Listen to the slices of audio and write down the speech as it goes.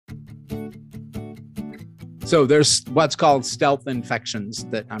So there's what's called stealth infections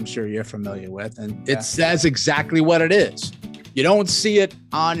that I'm sure you're familiar with. And it says exactly what it is. You don't see it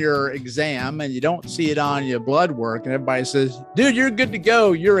on your exam and you don't see it on your blood work. And everybody says, dude, you're good to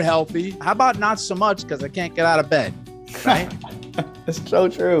go. You're healthy. How about not so much because I can't get out of bed, right? That's so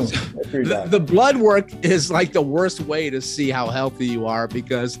true. The blood work is like the worst way to see how healthy you are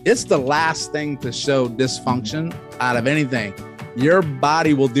because it's the last thing to show dysfunction out of anything. Your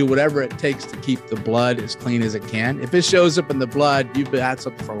body will do whatever it takes to keep the blood as clean as it can. If it shows up in the blood, you've had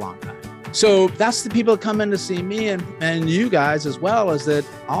something for a long time. So that's the people that come in to see me and you guys as well, is that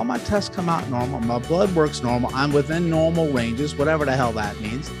all my tests come out normal. My blood works normal. I'm within normal ranges, whatever the hell that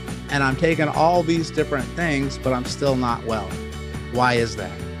means. And I'm taking all these different things, but I'm still not well. Why is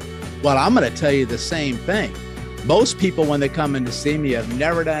that? Well, I'm going to tell you the same thing. Most people, when they come in to see me, have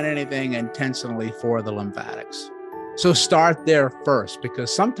never done anything intentionally for the lymphatics. So start there first,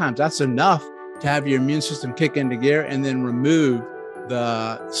 because sometimes that's enough to have your immune system kick into gear and then remove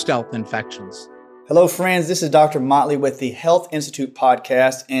the stealth infections. Hello, friends. This is Dr. Motley with the Health Institute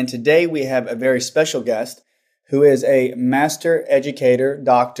podcast. And today we have a very special guest who is a master educator,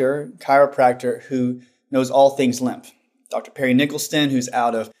 doctor, chiropractor who knows all things lymph. Dr. Perry Nickleston, who's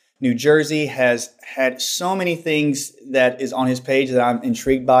out of New Jersey, has had so many things that is on his page that I'm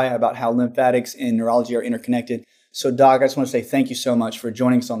intrigued by about how lymphatics and neurology are interconnected. So, Doc, I just want to say thank you so much for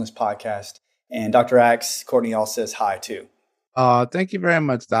joining us on this podcast. And Dr. Axe, Courtney all says hi, too. Thank you very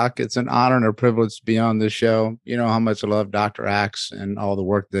much, Doc. It's an honor and a privilege to be on this show. You know how much I love Dr. Axe and all the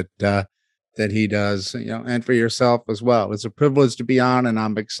work that he does, and for yourself as well. It's a privilege to be on, and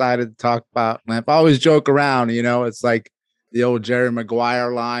I'm excited to talk about lymph. I always joke around, it's like the old Jerry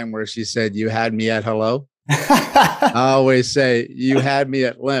Maguire line where she said, "You had me at hello." I always say, "You had me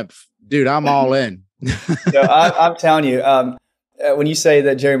at lymph." Dude, I'm all in. I'm telling you, when you say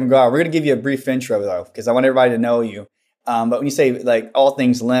that Jerry Maguire, we're going to give you a brief intro, though, because I want everybody to know you. But when you say like all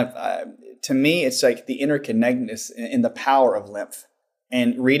things lymph, to me, it's like the interconnectedness in the power of lymph.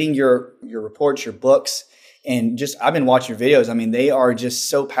 And reading your reports, your books, and just I've been watching your videos. I mean, they are just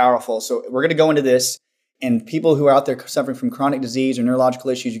so powerful. So we're going to go into this. And people who are out there suffering from chronic disease or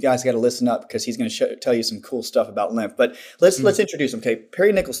neurological issues, you guys got to listen up because he's going to tell you some cool stuff about lymph. But let's introduce him. Okay,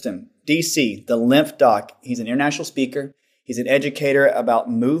 Perry Nickleston, DC, the lymph doc. He's an international speaker. He's an educator about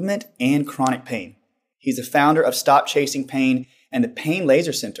movement and chronic pain. He's the founder of Stop Chasing Pain and the Pain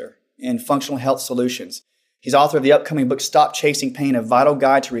Laser Center and Functional Health Solutions. He's author of the upcoming book, Stop Chasing Pain, A Vital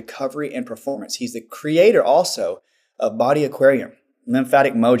Guide to Recovery and Performance. He's the creator also of Body Aquarium,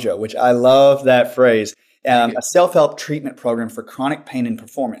 Lymphatic Mojo, which I love that phrase, a self-help treatment program for chronic pain and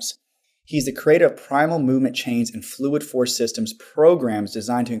performance. He's the creator of Primal Movement Chains and Fluid Force Systems programs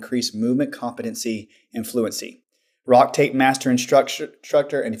designed to increase movement competency and fluency. Rock Tape Master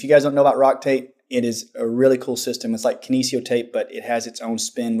Instructor. And if you guys don't know about Rock Tape, it is a really cool system. It's like kinesio tape, but it has its own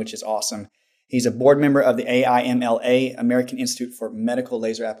spin, which is awesome. He's a board member of the AIMLA, American Institute for Medical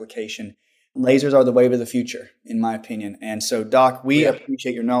Laser Application. Lasers are the wave of the future, in my opinion. And so, Doc, we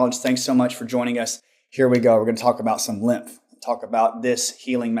appreciate your knowledge. Thanks so much for joining us. Here we go. We're going to talk about some lymph, talk about this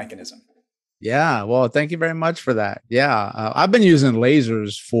healing mechanism. Yeah. Well, thank you very much for that. Yeah. I've been using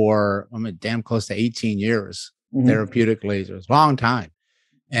lasers for, damn close to 18 years, therapeutic lasers, long time.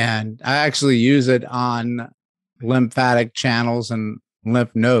 And I actually use it on lymphatic channels and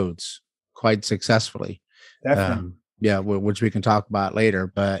lymph nodes quite successfully. Definitely. Which we can talk about later.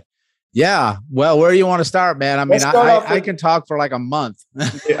 But yeah, well, where do you want to start, man? I mean, I can talk for like a month.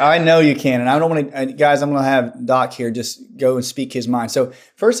 I know you can. And I don't want to, guys, I'm going to have Doc here just go and speak his mind. So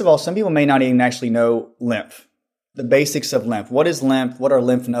first of all, some people may not even actually know lymph, the basics of lymph. What is lymph? What are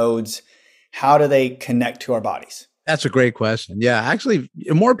lymph nodes? How do they connect to our bodies? That's a great question. Yeah, actually,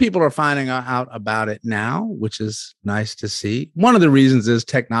 more people are finding out about it now, which is nice to see. One of the reasons is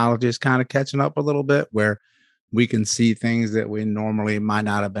technology is kind of catching up a little bit, where we can see things that we normally might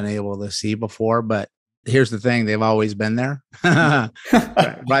not have been able to see before. But here's the thing, they've always been there,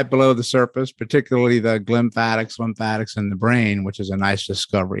 right below the surface, particularly the lymphatics in the brain, which is a nice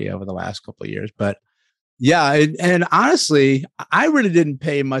discovery over the last couple of years. But yeah, and honestly, I really didn't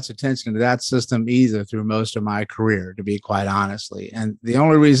pay much attention to that system either through most of my career, to be quite honestly. And the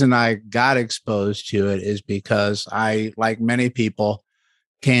only reason I got exposed to it is because I, like many people,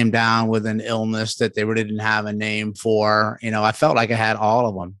 came down with an illness that they really didn't have a name for. I felt like I had all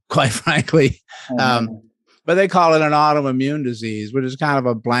of them, quite frankly. But they call it an autoimmune disease, which is kind of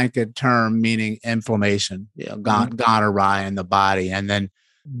a blanket term meaning inflammation, gone awry in the body. And then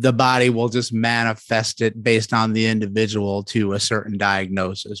the body will just manifest it based on the individual to a certain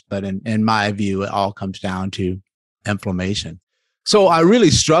diagnosis. But in my view, it all comes down to inflammation. So I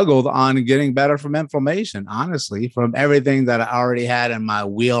really struggled on getting better from inflammation, honestly, from everything that I already had in my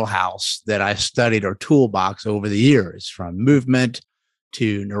wheelhouse that I studied or toolbox over the years, from movement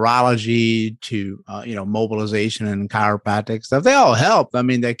to neurology to, mobilization and chiropractic stuff. They all helped. I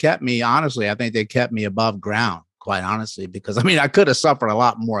mean, they kept me, honestly, I think they kept me above ground, quite honestly, because I mean, I could have suffered a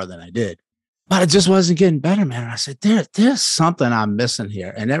lot more than I did. But it just wasn't getting better, man. And I said, there's something I'm missing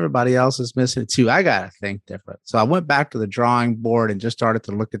here. And everybody else is missing it too. I got to think different. So I went back to the drawing board and just started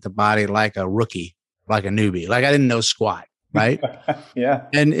to look at the body like a rookie, like a newbie, like I didn't know squat, right? Yeah.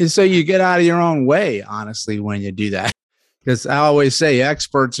 And so you get out of your own way, honestly, when you do that. Because I always say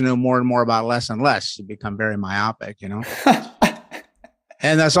experts know more and more about less and less. You become very myopic, And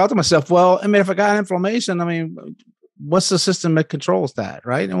I thought to myself, well, I mean, if I got inflammation, I mean, what's the system that controls that,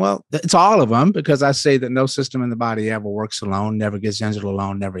 right? And well, it's all of them, because I say that no system in the body ever works alone, never gets injured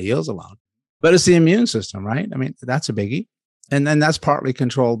alone, never heals alone. But it's the immune system, right? I mean, that's a biggie. And then that's partly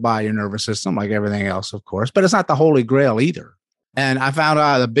controlled by your nervous system, like everything else, of course, but it's not the holy grail either. And I found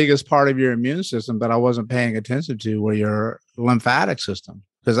out the biggest part of your immune system that I wasn't paying attention to were your lymphatic system,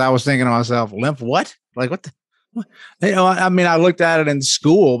 because I was thinking to myself, lymph what? Like what the? I mean, I looked at it in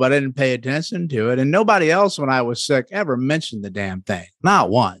school, but I didn't pay attention to it. And nobody else, when I was sick, ever mentioned the damn thing, not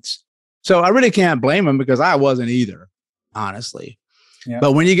once. So I really can't blame them, because I wasn't either, honestly. Yeah.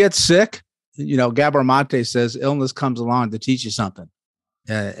 But when you get sick, Gabor Mate says illness comes along to teach you something,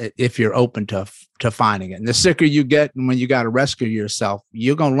 if you're open to finding it. And the sicker you get, and when you got to rescue yourself,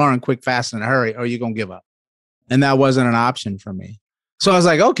 you're going to learn quick, fast, in a hurry, or you're going to give up. And that wasn't an option for me. So I was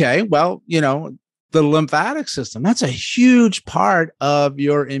like, okay, well, the lymphatic system, that's a huge part of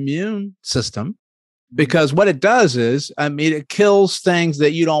your immune system, because what it does is, I mean, it kills things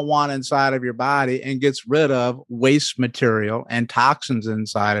that you don't want inside of your body and gets rid of waste material and toxins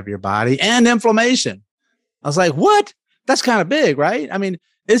inside of your body and inflammation. I was like, what? That's kind of big, right? I mean,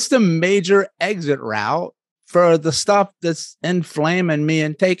 it's the major exit route for the stuff that's inflaming me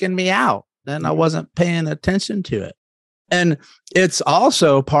and taking me out. And I wasn't paying attention to it. And it's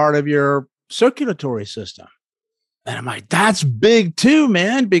also part of your circulatory system. And I'm like, that's big too,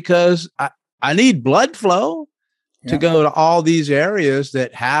 man, because I need blood flow to go to all these areas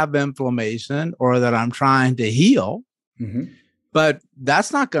that have inflammation or that I'm trying to heal. Mm-hmm. But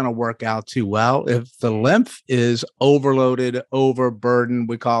that's not going to work out too well if the lymph is overloaded, overburdened,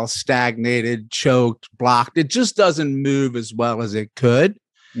 we call stagnated, choked, blocked. It just doesn't move as well as it could.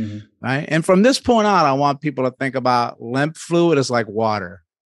 Mm-hmm. Right. And from this point on, I want people to think about lymph fluid as like water,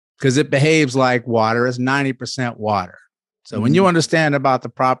 because it behaves like water. It's 90% water. So when you understand about the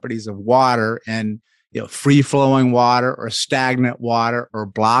properties of water and free flowing water or stagnant water or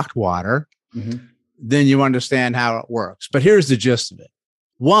blocked water, then you understand how it works. But here's the gist of it.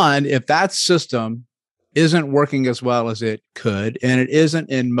 One, if that system isn't working as well as it could, and it isn't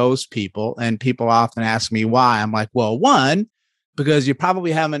in most people, and people often ask me why, I'm like, well, one, because you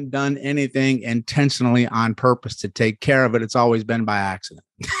probably haven't done anything intentionally on purpose to take care of it. It's always been by accident.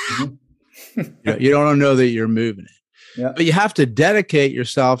 You don't know that you're moving it. Yeah. But you have to dedicate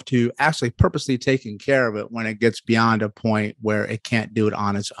yourself to actually purposely taking care of it when it gets beyond a point where it can't do it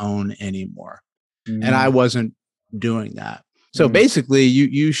on its own anymore. And I wasn't doing that. So basically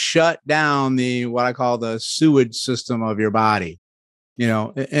you shut down what I call the sewage system of your body,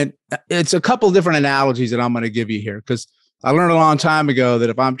 and it's a couple of different analogies that I'm going to give you here, because I learned a long time ago that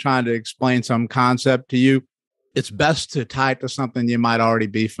if I'm trying to explain some concept to you, it's best to tie it to something you might already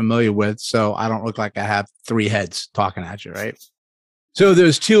be familiar with, so I don't look like I have three heads talking at you, right? So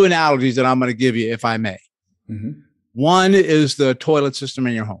there's two analogies that I'm going to give you, if I may. One is the toilet system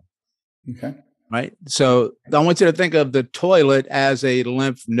in your home. Okay. Right? So I want you to think of the toilet as a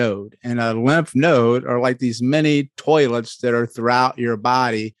lymph node. And a lymph node are like these mini toilets that are throughout your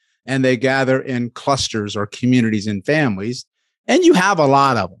body, and they gather in clusters or communities and families. And you have a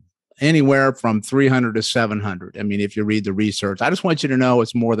lot of them, anywhere from 300 to 700. I mean, if you read the research, I just want you to know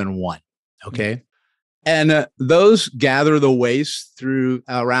it's more than one. Okay. And those gather the waste through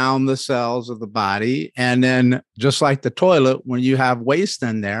around the cells of the body. And then just like the toilet, when you have waste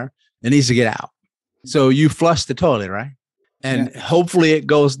in there, it needs to get out. So you flush the toilet, right? And hopefully it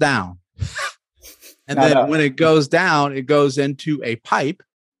goes down. And then when it goes down, it goes into a pipe,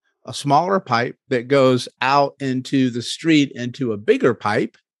 a smaller pipe that goes out into the street, into a bigger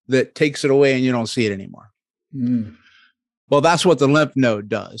pipe that takes it away and you don't see it anymore. Well, that's what the lymph node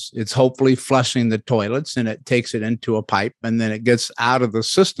does. It's hopefully flushing the toilets, and it takes it into a pipe, and then it gets out of the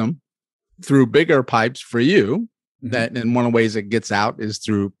system through bigger pipes for you. That, and one of the ways it gets out is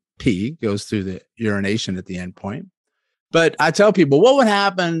through pee, goes through the urination at the end point. But I tell people, what would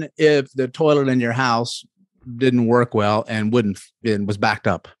happen if the toilet in your house didn't work well and was backed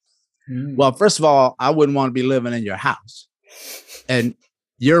up. Mm. Well, first of all, I wouldn't want to be living in your house. And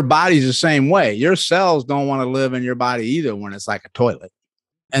your body's the same way. Your cells don't want to live in your body either when it's like a toilet.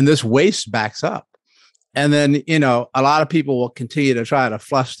 And this waste backs up. And then, a lot of people will continue to try to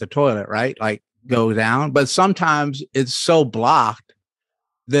flush the toilet, right? Like go down. But sometimes it's so blocked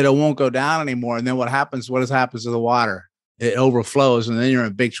that it won't go down anymore. And then what happens to the water? It overflows and then you're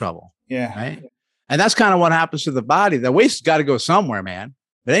in big trouble. Yeah. Right. And that's kind of what happens to the body. The waste has got to go somewhere, man.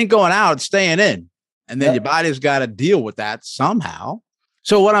 It ain't going out, it's staying in. And then your body's got to deal with that somehow.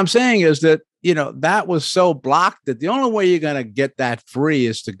 So what I'm saying is that, that was so blocked that the only way you're going to get that free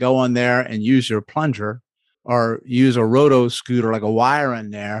is to go in there and use your plunger or use a roto scooter, like a wire in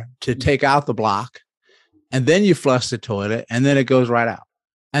there to take out the block. And then you flush the toilet and then it goes right out.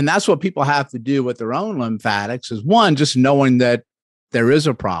 And that's what people have to do with their own lymphatics is one, just knowing that there is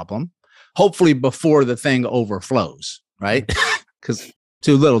a problem, hopefully before the thing overflows, right? Because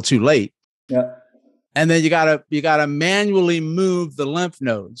too little, too late. Yeah. And then you gotta manually move the lymph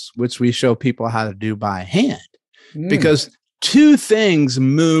nodes, which we show people how to do by hand, because two things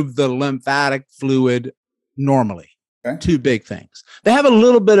move the lymphatic fluid normally. Okay. Two big things. They have a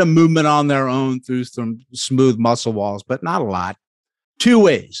little bit of movement on their own through some smooth muscle walls, but not a lot. Two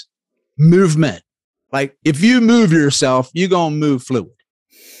ways. Movement. Like if you move yourself, you're gonna move fluid.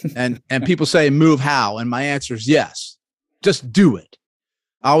 And people say, move how? And my answer is yes. Just do it.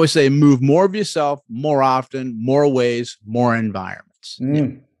 I always say move more of yourself, more often, more ways, more environments.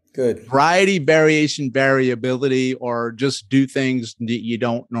 Good. Variety, variation, variability, or just do things that you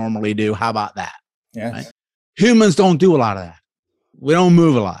don't normally do. How about that? Yeah. Right? Humans don't do a lot of that. We don't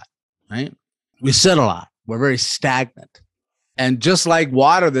move a lot, right? We sit a lot. We're very stagnant. And just like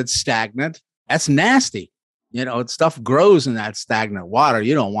water that's stagnant, that's nasty. Stuff grows in that stagnant water.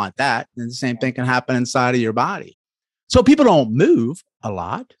 You don't want that. And the same thing can happen inside of your body. So people don't move a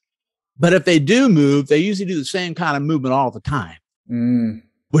lot, but if they do move, they usually do the same kind of movement all the time,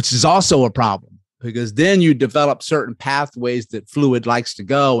 which is also a problem because then you develop certain pathways that fluid likes to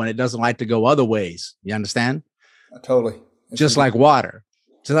go and it doesn't like to go other ways. You understand? Totally. Just like water.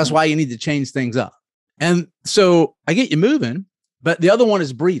 So that's why you need to change things up. And so I get you moving, but the other one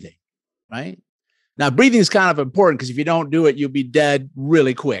is breathing, right? Now, breathing is kind of important because if you don't do it, you'll be dead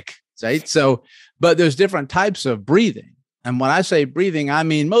really quick, right? So, but there's different types of breathing. And when I say breathing, I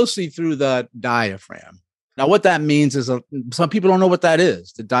mean mostly through the diaphragm. Now, what that means is some people don't know what that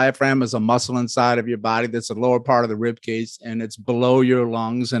is. The diaphragm is a muscle inside of your body that's the lower part of the rib cage, and it's below your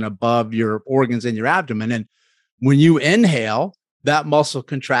lungs and above your organs in your abdomen. And when you inhale, that muscle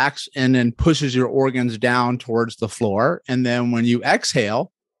contracts and then pushes your organs down towards the floor. And then when you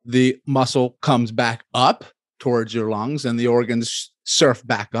exhale, the muscle comes back up towards your lungs and the organs surf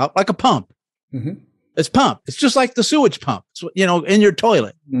back up like a pump. It's pump. It's just like the sewage pump, in your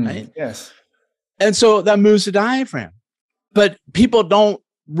toilet, right? Yes. And so that moves the diaphragm. But people don't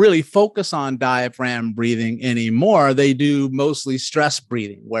really focus on diaphragm breathing anymore. They do mostly stress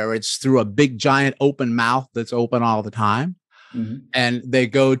breathing, where it's through a big, giant open mouth that's open all the time. And they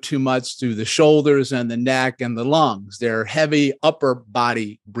go too much through the shoulders and the neck and the lungs. They're heavy upper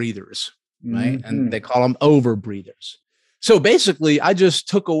body breathers, right? And they call them over breathers. So basically, I just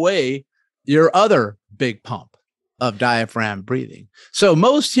took away your other big pump of diaphragm breathing. So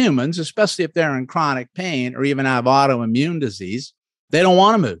most humans, especially if they're in chronic pain or even have autoimmune disease, they don't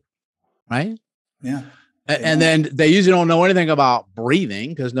want to move, right? Yeah. And then they usually don't know anything about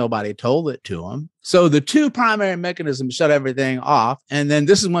breathing because nobody told it to them. So the two primary mechanisms shut everything off. And then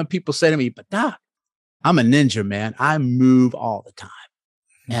this is when people say to me, but doc, I'm a ninja, man. I move all the time.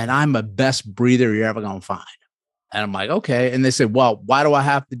 And I'm the best breather you're ever going to find. And I'm like, okay. And they said, well, why do I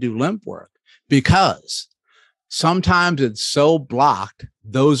have to do lymph work? Because sometimes it's so blocked,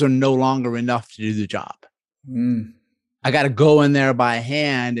 those are no longer enough to do the job. I got to go in there by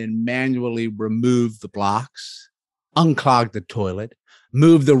hand and manually remove the blocks, unclog the toilet,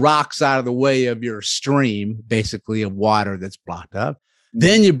 move the rocks out of the way of your stream, basically of water that's blocked up.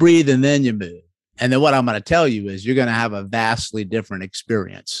 Then you breathe and then you move. And then what I'm going to tell you is you're going to have a vastly different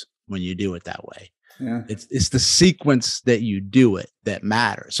experience when you do it that way. Yeah. It's the sequence that you do it that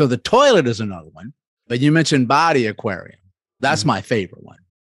matters. So the toilet is another one, but you mentioned body aquarium. That's my favorite one.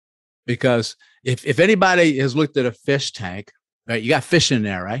 Because if anybody has looked at a fish tank, right, you got fish in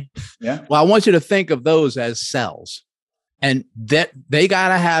there, right? Yeah. Well, I want you to think of those as cells. And that they got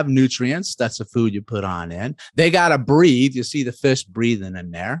to have nutrients. That's the food you put on in. They got to breathe. You see the fish breathing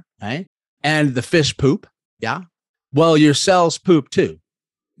in there, right? And the fish poop. Yeah. Well, your cells poop too.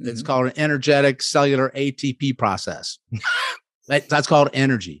 It's called an energetic cellular ATP process. That's called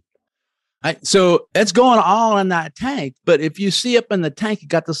energy. Right? So it's going all in that tank. But if you see up in the tank, you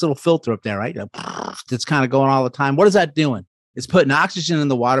got this little filter up there, right? It's kind of going all the time. What is that doing? It's putting oxygen in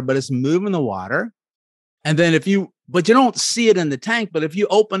the water, but it's moving the water. And then but you don't see it in the tank, but if you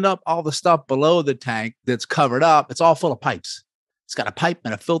opened up all the stuff below the tank that's covered up, it's all full of pipes. It's got a pipe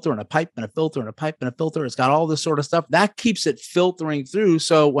and a filter and a pipe and a filter and a pipe and a filter. It's got all this sort of stuff that keeps it filtering through.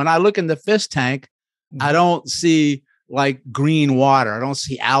 So when I look in the fish tank, I don't see like green water. I don't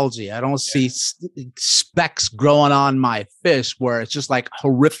see algae. I don't see specks growing on my fish where it's just like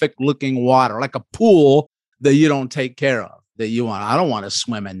horrific looking water, like a pool that you don't take care of, that you want. I don't want to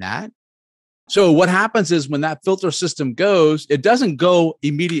swim in that. So what happens is when that filter system goes, it doesn't go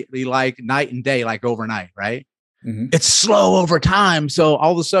immediately like night and day, like overnight, right? Mm-hmm. It's slow over time. So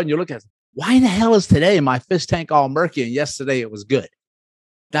all of a sudden you look at, why the hell is today my fish tank all murky and yesterday it was good?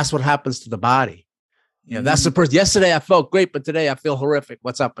 That's what happens to the body. You know, that's the person. Yesterday I felt great, but today I feel horrific.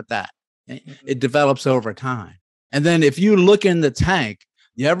 What's up with that? It develops over time. And then if you look in the tank,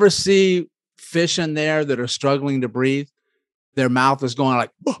 you ever see fish in there that are struggling to breathe? Their mouth is going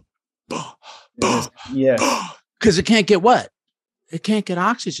like, because it can't get what? It can't get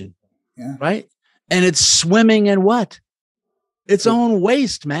oxygen, right? And it's swimming in what? Its own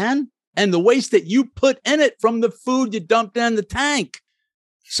waste, man. And the waste that you put in it from the food you dumped in the tank.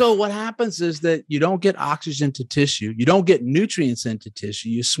 So what happens is that you don't get oxygen to tissue. You don't get nutrients into tissue.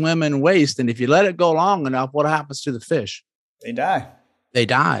 You swim in waste. And if you let it go long enough, what happens to the fish? They die. They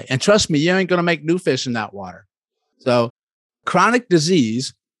die. And trust me, you ain't going to make new fish in that water. So chronic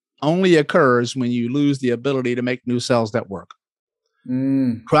disease only occurs when you lose the ability to make new cells that work.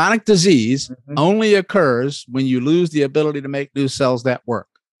 Chronic disease only occurs when you lose the ability to make new cells that work.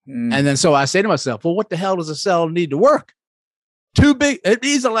 And then so I say to myself, well, what the hell does a cell need to work? Two big,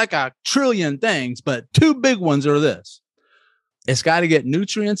 these are like a trillion things, but two big ones are this. It's got to get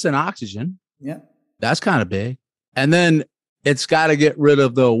nutrients and oxygen. Yeah. That's kind of big. And then it's got to get rid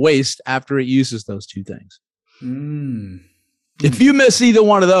of the waste after it uses those two things. If you miss either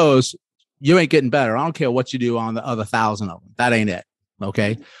one of those, you ain't getting better. I don't care what you do on the other 1,000 of them. That ain't it.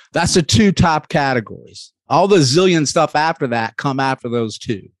 Okay. That's the two top categories. All the zillion stuff after that come after those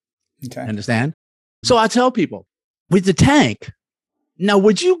two. Okay. Understand? So I tell people with the tank, now,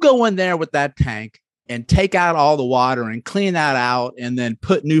 would you go in there with that tank and take out all the water and clean that out and then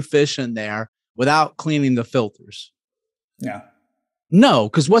put new fish in there without cleaning the filters? Yeah. No,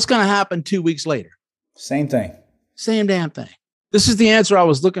 because what's going to happen 2 weeks later? Same thing. Same damn thing. This is the answer I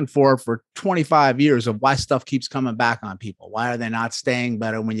was looking for 25 years of why stuff keeps coming back on people. Why are they not staying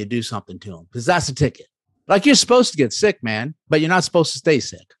better when you do something to them? Because that's a ticket. Like you're supposed to get sick, man, but you're not supposed to stay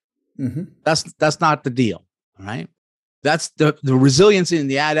sick. That's not the deal. All right. That's the resiliency and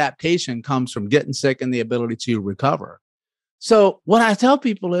the adaptation comes from getting sick and the ability to recover. So what I tell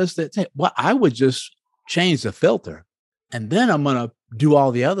people is that, well, I would just change the filter and then I'm going to do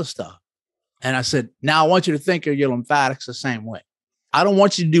all the other stuff. And I said, now I want you to think of your lymphatics the same way. I don't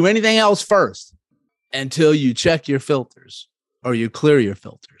want you to do anything else first until you check your filters or you clear your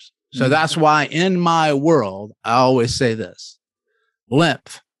filters. So that's why in my world, I always say this: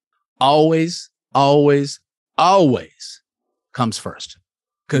 lymph always comes first,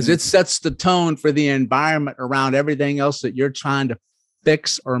 because it sets the tone for the environment around everything else that you're trying to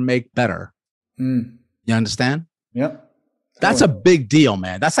fix or make better. You understand? Yep. That's a big deal,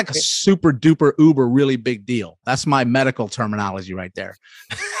 man. That's like a super duper uber really big deal. That's my medical terminology right there.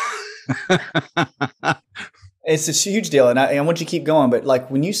 It's a huge deal. And I want you to keep going. But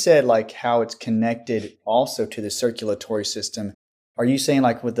like when you said like how it's connected also to the circulatory system, are you saying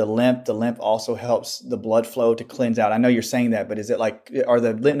like with the lymph also helps the blood flow to cleanse out? I know you're saying that, but is it like, are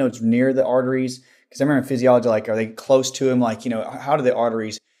the lymph nodes near the arteries? Because I remember in physiology, like, are they close to them? Like, how do the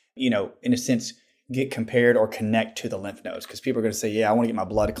arteries, in a sense, get compared or connect to the lymph nodes? Because people are going to say, yeah, I want to get my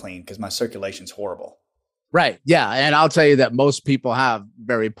blood clean because my circulation's horrible. Right. Yeah. And I'll tell you that most people have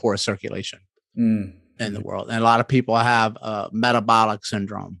very poor circulation in the world. And a lot of people have metabolic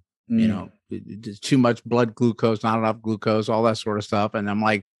syndrome, too much blood glucose, not enough glucose, all that sort of stuff. And I'm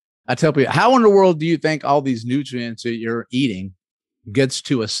like, I tell people, how in the world do you think all these nutrients that you're eating gets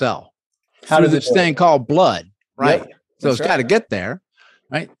to a cell? How does this thing called blood, right? Yep, so it's got to get there,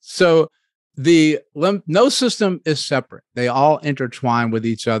 right? So the lymph node system is separate. They all intertwine with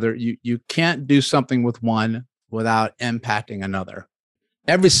each other. You can't do something with one without impacting another.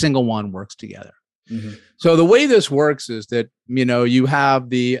 Every single one works together. So the way this works is that, you have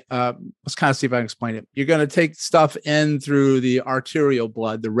the, let's kind of see if I can explain it. You're going to take stuff in through the arterial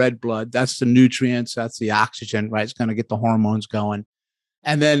blood, the red blood. That's the nutrients. That's the oxygen, right? It's going to get the hormones going.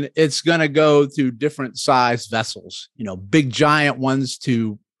 And then it's going to go through different size vessels, big giant ones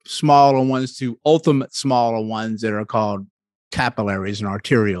to smaller ones to ultimate smaller ones that are called capillaries and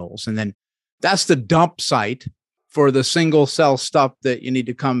arterioles. And then that's the dump site for the single cell stuff that you need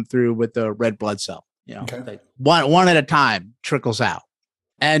to come through with the red blood cell. Okay. One at a time trickles out.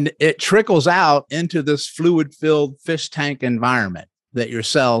 And it trickles out into this fluid-filled fish tank environment that your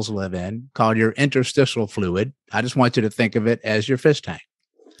cells live in, called your interstitial fluid. I just want you to think of it as your fish tank.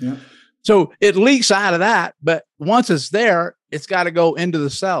 Yeah. So it leaks out of that, but once it's there, it's got to go into the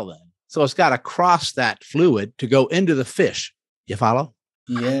cell then. So it's got to cross that fluid to go into the fish. You follow?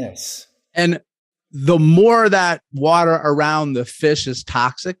 Yes. And the more that water around the fish is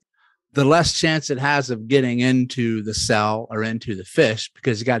toxic, the less chance it has of getting into the cell or into the fish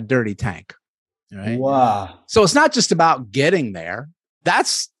because you got a dirty tank. Right? Wow. So it's not just about getting there.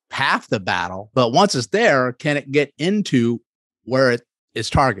 That's half the battle. But once it's there, can it get into where its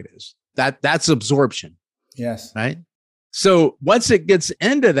target is? That's absorption. Yes. Right. So once it gets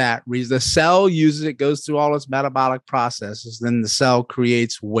into that, the cell uses it, goes through all its metabolic processes. Then the cell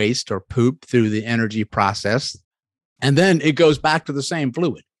creates waste or poop through the energy process. And then it goes back to the same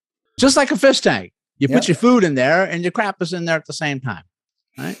fluid, just like a fish tank. You put your food in there and your crap is in there at the same time.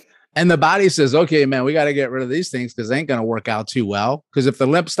 Right. And the body says, okay, man, we got to get rid of these things because they ain't going to work out too well. Because if the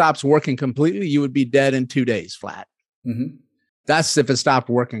lymph stops working completely, you would be dead in 2 days flat. Mm-hmm. That's if it stopped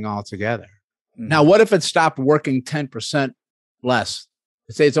working altogether. Mm-hmm. Now, what if it stopped working 10% less?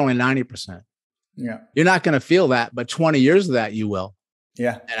 Let's say it's only 90%. Yeah. You're not going to feel that, but 20 years of that, you will.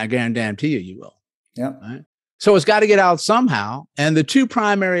 Yeah. And I guarantee you will. Yeah. Right? So it's got to get out somehow. And the two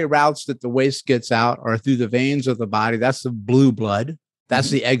primary routes that the waste gets out are through the veins of the body. That's the blue blood. That's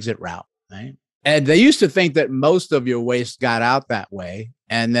the exit route, right? And they used to think that most of your waste got out that way.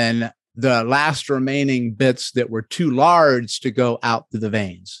 And then the last remaining bits that were too large to go out through the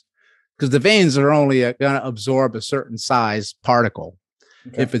veins, because the veins are only going to absorb a certain size particle.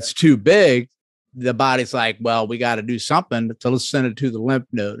 Okay. If it's too big, the body's like, well, we got to do something. So let's send it to the lymph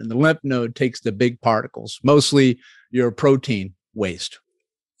node. And the lymph node takes the big particles, mostly your protein waste.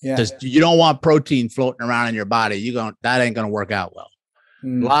 Yeah. Because you don't want protein floating around in your body. That ain't going to work out well. A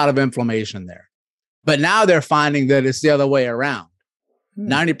lot of inflammation there. But now they're finding that it's the other way around.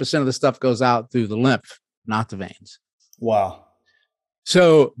 90% of the stuff goes out through the lymph, not the veins. Wow.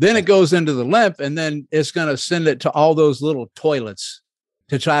 So then it goes into the lymph, and then it's going to send it to all those little toilets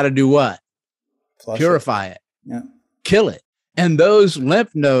to try to do what? Purify it. Yeah. Kill it. And those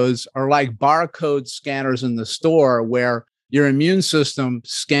lymph nodes are like barcode scanners in the store where your immune system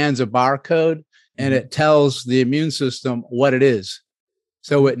scans a barcode and it tells the immune system what it is.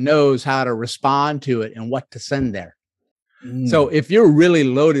 So it knows how to respond to it and what to send there. So if you're really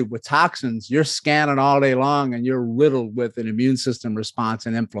loaded with toxins, you're scanning all day long and you're riddled with an immune system response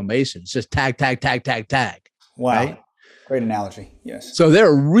and inflammation. It's just tag, tag, tag, tag, tag. Wow. Right? Great analogy. Yes. So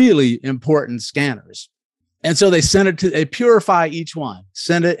they're really important scanners. And so they purify each one,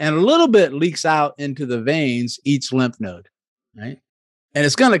 send it, and a little bit leaks out into the veins, each lymph node. Right. And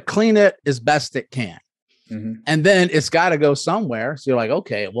it's going to clean it as best it can. Mm-hmm. And then it's got to go somewhere. So you're like,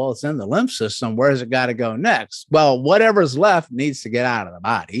 okay, well, it's in the lymph system. Where's it got to go next? Well, whatever's left needs to get out of the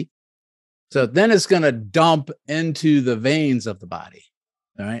body. So then it's going to dump into the veins of the body.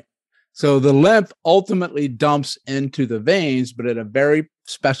 All right. So the lymph ultimately dumps into the veins, but at a very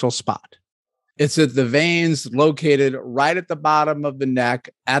special spot. It's at the veins located right at the bottom of the neck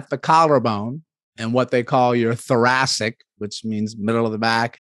at the collarbone and what they call your thoracic, which means middle of the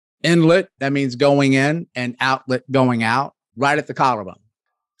back. Inlet, that means going in, and outlet going out, right at the collarbone.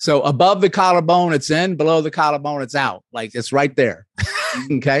 So above the collarbone, it's in. Below the collarbone, it's out. Like it's right there.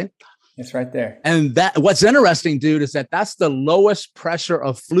 Okay? It's right there. And what's interesting, dude, is that's the lowest pressure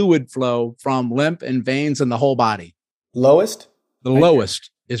of fluid flow from lymph and veins in the whole body. Lowest? The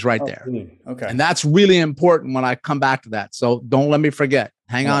lowest is right there. Okay. And that's really important when I come back to that. So don't let me forget.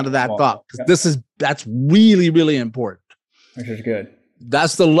 Hang on to that thought, because that's really, really important. Which is good.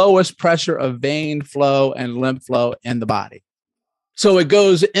 That's the lowest pressure of vein flow and lymph flow in the body. So it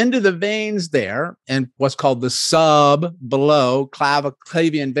goes into the veins there and what's called the below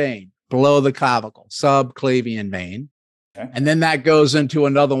clavian vein, below the clavicle, subclavian vein. Okay. And then that goes into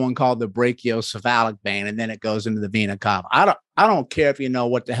another one called the brachiocephalic vein. And then it goes into the vena cava. I don't care if you know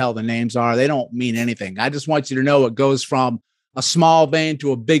what the hell the names are. They don't mean anything. I just want you to know it goes from a small vein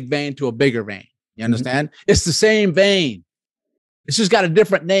to a big vein to a bigger vein. You understand? Mm-hmm. It's the same vein. It's just got a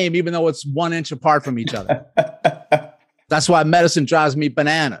different name, even though it's 1 inch apart from each other. That's why medicine drives me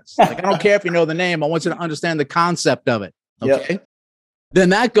bananas. Like, I don't care if you know the name. I want you to understand the concept of it. Okay. Yep. Then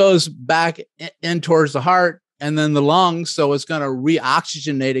that goes back in towards the heart and then the lungs. So it's going to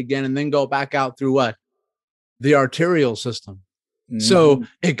reoxygenate again and then go back out through what? The arterial system. So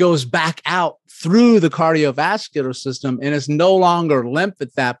it goes back out through the cardiovascular system, and it's no longer lymph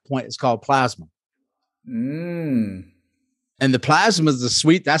at that point. It's called plasma. And the plasma is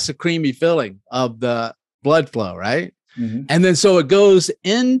that's the creamy filling of the blood flow, right? And then so it goes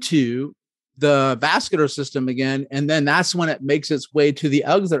into the vascular system again, and then that's when it makes its way to the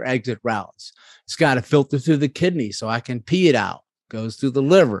other exit routes. It's got to filter through the kidney so I can pee it out. Goes through the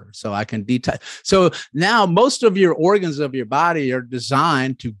liver so I can detox. So now most of your organs of your body are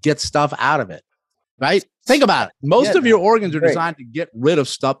designed to get stuff out of it, right? Think about it. Most of your organs are designed to get rid of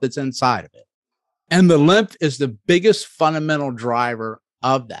stuff that's inside of it. And the lymph is the biggest fundamental driver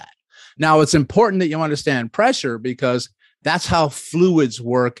of that. Now, it's important that you understand pressure because that's how fluids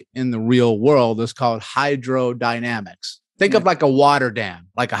work in the real world. It's called hydrodynamics. Think of like a water dam,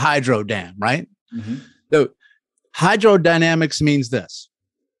 like a hydro dam, right? So hydrodynamics means this: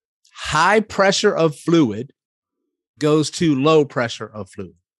 high pressure of fluid goes to low pressure of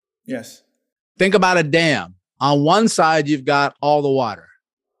fluid. Yes. Think about a dam. On one side, you've got all the water.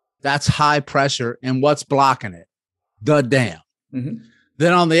 That's high pressure. And what's blocking it? The dam.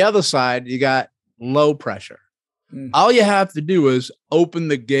 Then on the other side, you got low pressure. All you have to do is open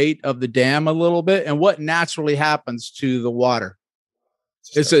the gate of the dam a little bit. And what naturally happens to the water?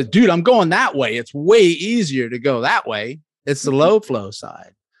 It says, dude, I'm going that way. It's way easier to go that way. It's the low flow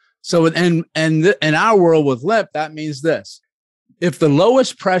side. So in our world with lymph, that means this: if the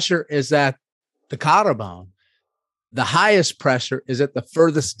lowest pressure is at the collarbone, the highest pressure is at the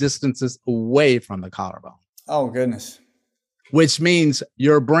furthest distances away from the collarbone. Oh, goodness. Which means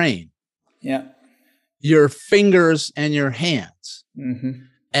your brain, your fingers and your hands,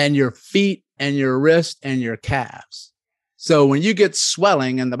 and your feet and your wrist and your calves. So when you get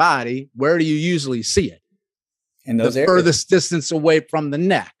swelling in the body, where do you usually see it? In those the areas. Furthest distance away from the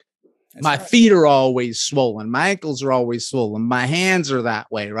neck. My feet are always swollen. My ankles are always swollen. My hands are that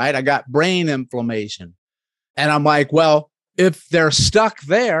way, right? I got brain inflammation. And I'm like, well, if they're stuck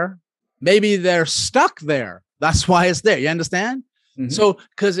there, maybe they're stuck there. That's why it's there. You understand? So,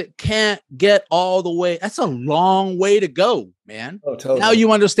 because it can't get all the way. That's a long way to go, man. Oh, totally. Now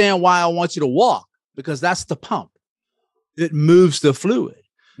you understand why I want you to walk, because that's the pump. It moves the fluid.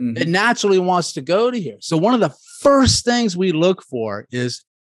 It naturally wants to go to here. So one of the first things we look for is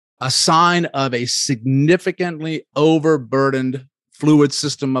a sign of a significantly overburdened fluid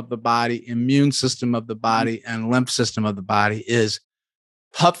system of the body, immune system of the body, and lymph system of the body is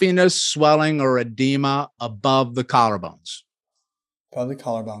puffiness, swelling, or edema above the collarbones. Above the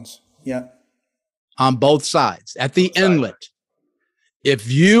collarbones. Yeah. On both sides. At the inlet.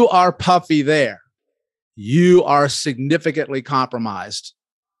 If you are puffy there, you are significantly compromised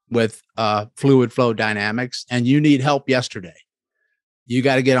with fluid flow dynamics, and you need help yesterday. You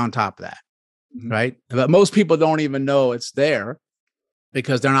got to get on top of that, right? But most people don't even know it's there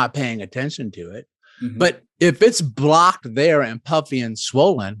because they're not paying attention to it. But if it's blocked there and puffy and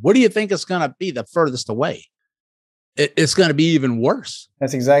swollen, what do you think it's going to be the furthest away? It's going to be even worse.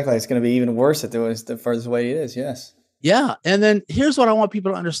 That's exactly. It's going to be even worse if it was the furthest away it is. Yes. Yeah. And then here's what I want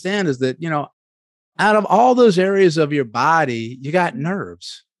people to understand is that, out of all those areas of your body, you got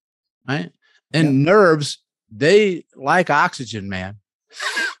nerves, right? And nerves, they like oxygen, man,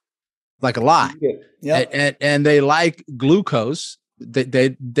 like a lot. And they like glucose.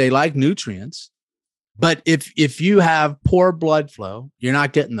 They like nutrients. But if you have poor blood flow, you're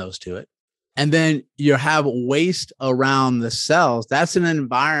not getting those to it. And then you have waste around the cells. That's an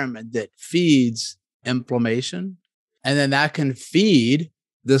environment that feeds inflammation. And then that can feed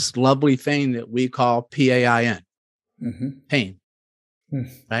this lovely thing that we call PAIN, pain,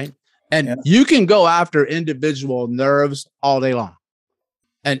 right? And you can go after individual nerves all day long.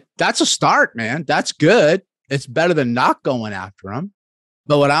 And that's a start, man. That's good. It's better than not going after them.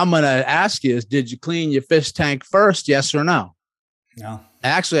 But what I'm going to ask you is, did you clean your fish tank first? Yes or no? No.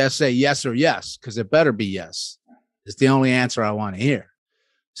 Actually, I say yes or yes, because it better be yes. It's the only answer I want to hear.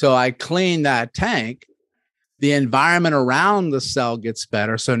 So I clean that tank. The environment around the cell gets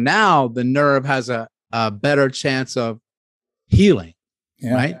better. So now the nerve has a better chance of healing,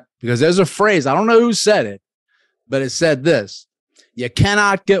 right? Because there's a phrase, I don't know who said it, but it said this: you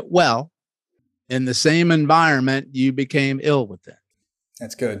cannot get well in the same environment you became ill within.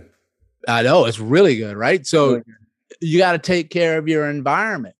 That's good. I know, it's really good, right? So you got to take care of your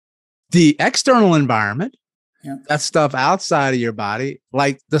environment. The external environment, that stuff outside of your body,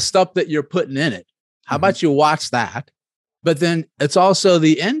 like the stuff that you're putting in it. How about you watch that? But then it's also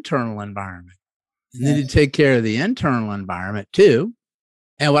the internal environment. You need to take care of the internal environment too.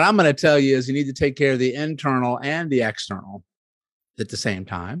 And what I'm going to tell you is you need to take care of the internal and the external at the same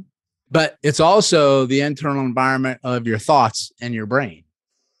time. but it's also the internal environment of your thoughts and your brain.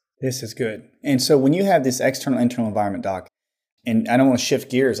 This is good. And so when you have this external, internal environment, Doc, and I don't want to shift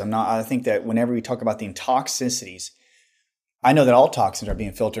gears. I think that whenever we talk about the toxicities, I know that all toxins are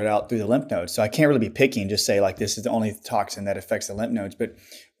being filtered out through the lymph nodes. So I can't really be picky and just say like, this is the only toxin that affects the lymph nodes. But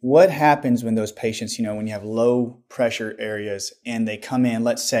what happens when those patients, when you have low pressure areas and they come in,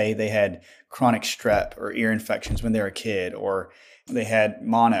 let's say they had chronic strep or ear infections when they were a kid, or they had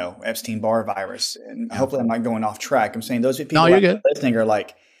mono, Epstein-Barr virus. And hopefully I'm not going off track. I'm saying those people listening are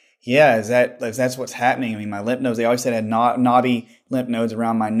like, yeah, is that's what's happening? I mean, my lymph nodes, they always said I had knobby lymph nodes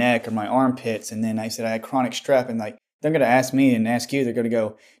around my neck or my armpits. And then I said I had chronic strep, and like, they're going to ask me and ask you, they're going to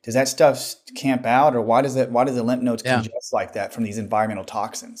go, does that stuff camp out, or why does the lymph nodes congest like that from these environmental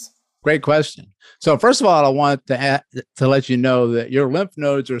toxins? Great question. So first of all, I want to let you know that your lymph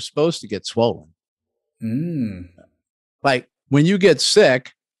nodes are supposed to get swollen. Like when you get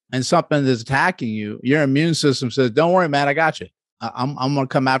sick and something is attacking you, your immune system says, don't worry, man, I got you. I'm going to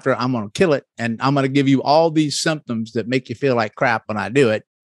come after it. I'm going to kill it. And I'm going to give you all these symptoms that make you feel like crap when I do it,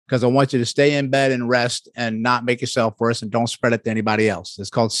 because I want you to stay in bed and rest and not make yourself worse, and don't spread it to anybody else.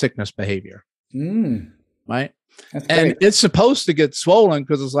 It's called sickness behavior. Right? And it's supposed to get swollen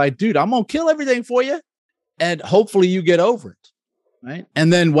because it's like, dude, I'm going to kill everything for you. And hopefully you get over it. Right?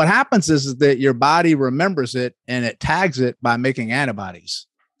 And then what happens is that your body remembers it and it tags it by making antibodies.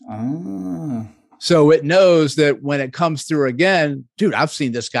 So it knows that when it comes through again, dude, I've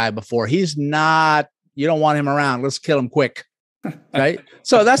seen this guy before. He's not, you don't want him around. Let's kill him quick. Right.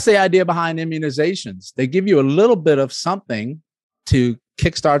 So that's the idea behind immunizations. They give you a little bit of something to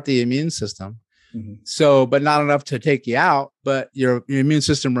kickstart the immune system. So, but not enough to take you out, but your immune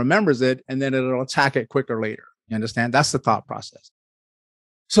system remembers it, and then it'll attack it quicker later. You understand? That's the thought process.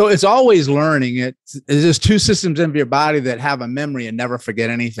 So it's always learning. There's two systems in your body that have a memory and never forget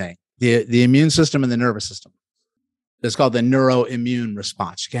anything. The immune system and the nervous system. It's called the neuroimmune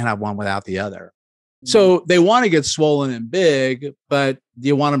response. You can't have one without the other. So they want to get swollen and big, but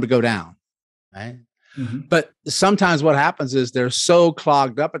you want them to go down, right? But sometimes what happens is they're so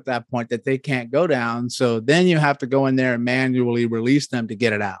clogged up at that point that they can't go down. So then you have to go in there and manually release them to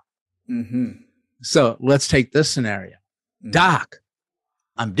get it out. So let's take this scenario. Doc,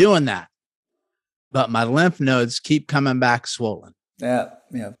 I'm doing that, but my lymph nodes keep coming back swollen. Yeah.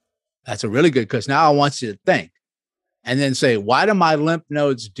 That's a really good, because now I want you to think and then say, why do my lymph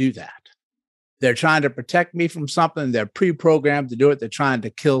nodes do that? They're trying to protect me from something. They're pre-programmed to do it. They're trying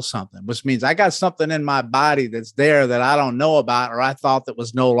to kill something, which means I got something in my body that's there that I don't know about, or I thought that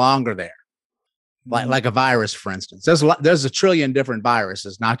was no longer there. Like a virus, for instance. There's a trillion different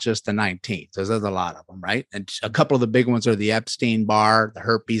viruses, not just the 19th. There's a lot of them, right? And a couple of the big ones are the Epstein-Barr, the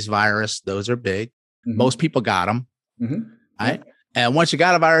herpes virus. Those are big. Most people got them, right? And once you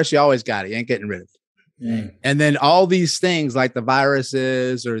got a virus, you always got it. You ain't getting rid of it. And then all these things like the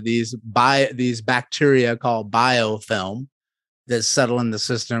viruses or these bacteria called biofilm that settle in the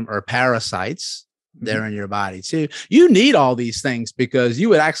system, or parasites, they're in your body too. You need all these things because you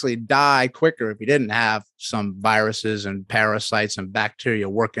would actually die quicker if you didn't have some viruses and parasites and bacteria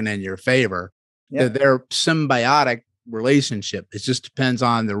working in your favor. They're symbiotic relationship. It just depends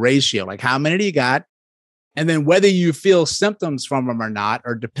on the ratio, like how many do you got? And then whether you feel symptoms from them or not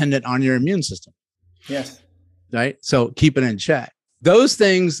are dependent on your immune system. Yes. Right. So keep it in check. Those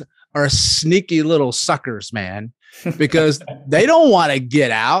things are sneaky little suckers, man, because they don't want to get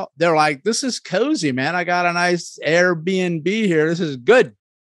out. They're like, this is cozy, man. I got a nice Airbnb here. This is good.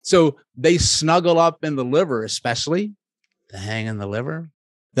 So they snuggle up in the liver, especially to hang in the liver.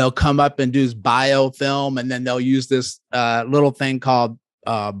 They'll come up and do biofilm, and then they'll use this little thing called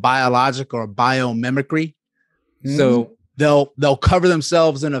biological or biomimicry. So they'll cover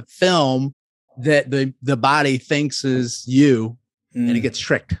themselves in a film that the body thinks is you, and it gets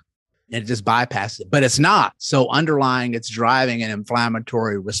tricked and it just bypasses it, but it's not. So underlying, it's driving an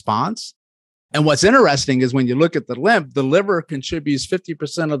inflammatory response. And what's interesting is when you look at the lymph, the liver contributes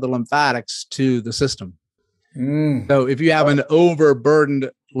 50% of the lymphatics to the system. So if you have an overburdened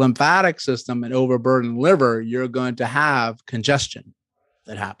lymphatic system and overburdened liver, you're going to have congestion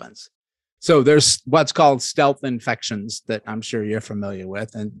that happens. So there's what's called stealth infections that I'm sure you're familiar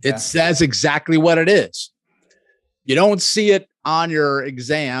with. And it says exactly what it is. You don't see it on your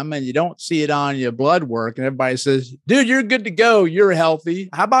exam and you don't see it on your blood work. And everybody says, dude, you're good to go. You're healthy.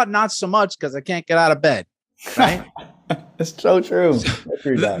 How about not so much because I can't get out of bed? Right? That's so true.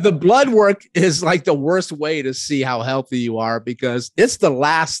 The blood work is like the worst way to see how healthy you are, because it's the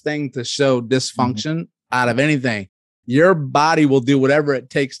last thing to show dysfunction out of anything. Your body will do whatever it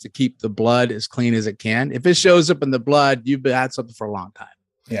takes to keep the blood as clean as it can. If it shows up in the blood, you've had something for a long time.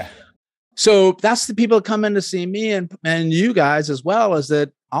 Yeah. So that's the people that come in to see me and you guys as well, is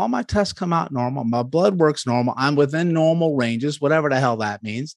that all my tests come out normal. My blood works normal. I'm within normal ranges, whatever the hell that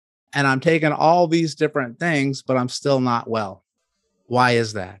means. And I'm taking all these different things, but I'm still not well. Why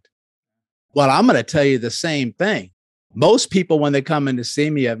is that? Well, I'm going to tell you the same thing. Most people, when they come in to see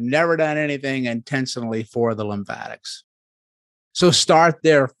me, have never done anything intentionally for the lymphatics. So start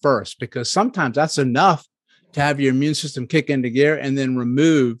there first, because sometimes that's enough to have your immune system kick into gear and then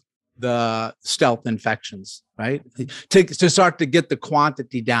remove the stealth infections, right? To start to get the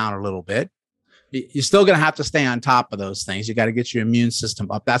quantity down a little bit. You're still going to have to stay on top of those things. You got to get your immune system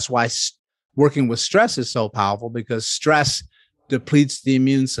up. That's why working with stress is so powerful, because stress depletes the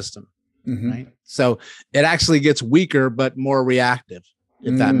immune system, right? So it actually gets weaker, but more reactive,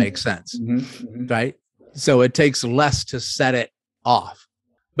 if that makes sense, right? So it takes less to set it off.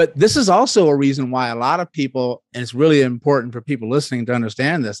 But this is also a reason why a lot of people, and it's really important for people listening to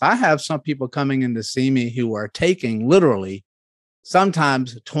understand this. I have some people coming in to see me who are taking literally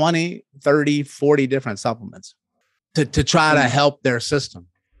sometimes 20, 30, 40 different supplements to try to help their system.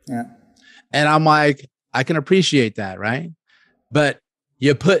 Yeah. And I'm like, I can appreciate that, right? But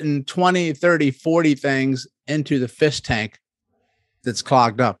you're putting 20, 30, 40 things into the fish tank that's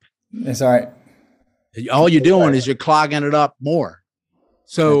clogged up. That's all right. All you're doing is you're clogging it up more.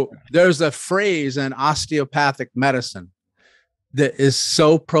 So there's a phrase in osteopathic medicine that is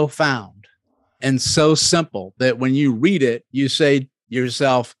so profound and so simple that when you read it, you say to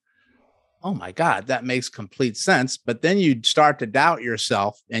yourself, oh my God, that makes complete sense. But then you start to doubt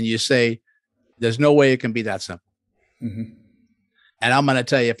yourself and you say, there's no way it can be that simple. And I'm going to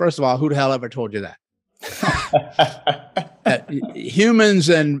tell you, first of all, who the hell ever told you that? Humans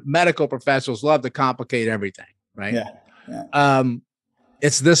and medical professionals love to complicate everything, right? Yeah.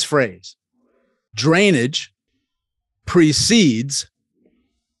 It's this phrase: drainage precedes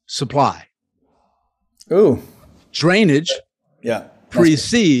supply. Ooh. Drainage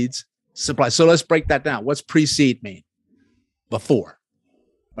precedes supply. So let's break that down. What's precede mean? Before,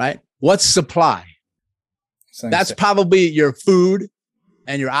 right? What's supply? That's probably your food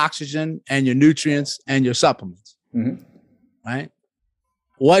and your oxygen and your nutrients and your supplements, right?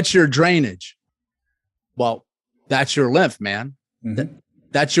 What's your drainage? Well, that's your lymph, man.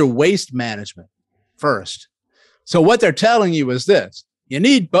 That's your waste management first. So what they're telling you is this: you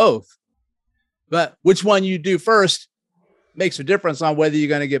need both, but which one you do first makes a difference on whether you're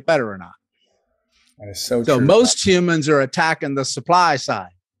going to get better or not. That is so true. So most humans are attacking the supply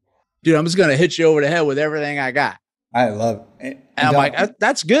side. Dude, I'm just going to hit you over the head with everything I got. I love it. And I'm like,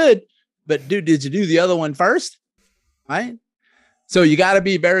 that's good. But dude, did you do the other one first? Right? So you got to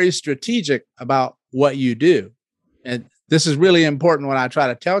be very strategic about what you do. And this is really important when I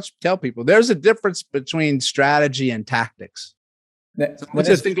try to tell people. There's a difference between strategy and tactics. I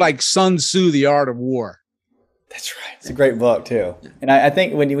just think like Sun Tzu, The Art of War. That's right. It's a great book too. And I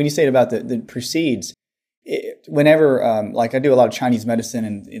think when you say it about the precedes, whenever like I do a lot of Chinese medicine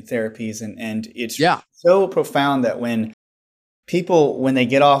and therapies, and it's so profound that when people, when they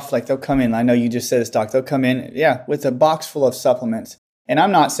get off, like they'll come in, I know you just said this, Doc, they'll come in, with a box full of supplements. And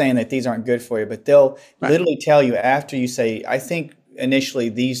I'm not saying that these aren't good for you, but they'll literally tell you after you say, I think initially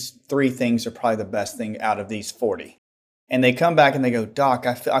these 3 things are probably the best thing out of these 40. And they come back and they go, Doc,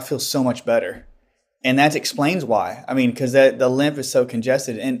 I feel so much better. And that explains why. I mean, because the lymph is so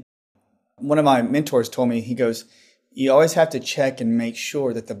congested. And one of my mentors told me, he goes, you always have to check and make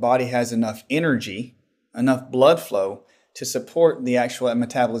sure that the body has enough energy, enough blood flow to support the actual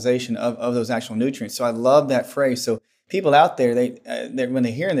metabolization of those actual nutrients. So I love that phrase. So people out there, they when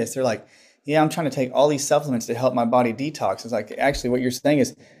they hear this, they're like, I'm trying to take all these supplements to help my body detox. It's like, actually what you're saying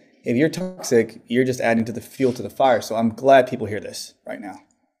is, if you're toxic, you're just adding to the fuel to the fire. So I'm glad people hear this right now.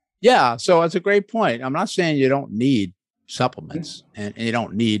 Yeah. So it's a great point. I'm not saying you don't need supplements and you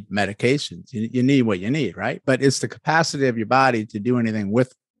don't need medications. You need what you need, right? But it's the capacity of your body to do anything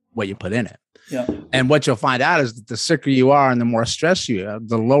with what you put in it. Yeah. And what you'll find out is that the sicker you are and the more stress you have,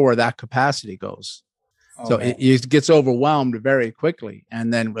 the lower that capacity goes. So it gets overwhelmed very quickly.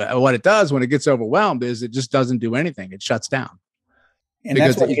 And then what it does when it gets overwhelmed is it just doesn't do anything. It shuts down. And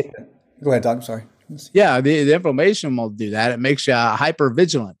that's what go ahead, Doc. I'm sorry. Yeah, the inflammation will do that. It makes you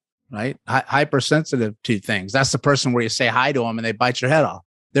hypervigilant, right? Hypersensitive to things. That's the person where you say hi to them and they bite your head off.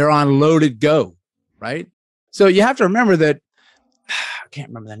 They're on loaded go, right? So you have to remember that. I can't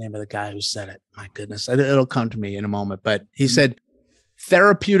remember the name of the guy who said it. My goodness, it'll come to me in a moment. But he said,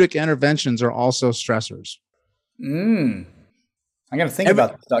 therapeutic interventions are also stressors. I got to think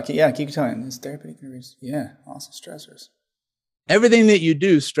about this, Doc. Yeah, keep telling. It's therapeutic interventions. Yeah, also stressors. Everything that you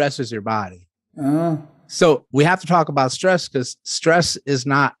do stresses your body. So we have to talk about stress because stress is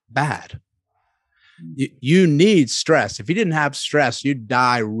not bad. You need stress. If you didn't have stress, you'd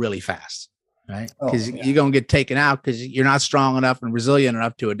die really fast, right? Because you're going to get taken out because you're not strong enough and resilient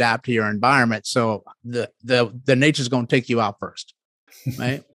enough to adapt to your environment. So the nature's going to take you out first,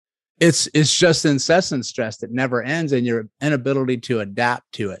 right? It's just incessant stress that never ends and your inability to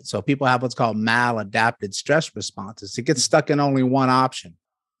adapt to it. So people have what's called maladaptive stress responses. It gets stuck in only one option,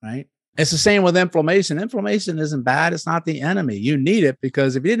 right? It's the same with inflammation. Inflammation isn't bad. It's not the enemy. You need it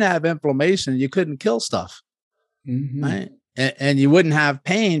because if you didn't have inflammation, you couldn't kill stuff, right? And you wouldn't have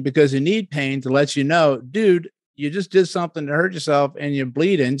pain because you need pain to let you know, dude, you just did something to hurt yourself and you're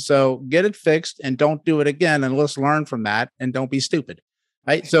bleeding. So get it fixed and don't do it again. And let's learn from that and don't be stupid.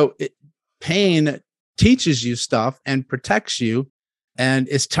 Right. So pain teaches you stuff and protects you. And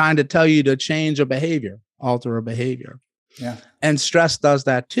it's trying to tell you to change a behavior, alter a behavior. Yeah. And stress does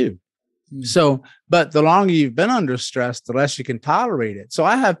that too. So, but the longer you've been under stress, the less you can tolerate it. So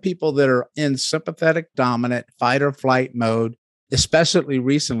I have people that are in sympathetic dominant fight or flight mode, especially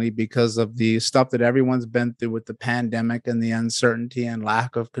recently because of the stuff that everyone's been through with the pandemic and the uncertainty and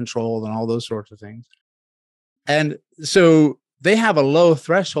lack of control and all those sorts of things. And so they have a low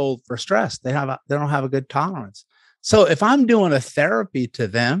threshold for stress. They don't have a good tolerance. So if I'm doing a therapy to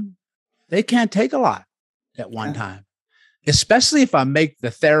them, they can't take a lot at one time, especially if I make the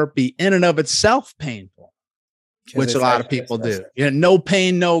therapy in and of itself painful, which a lot of people do. No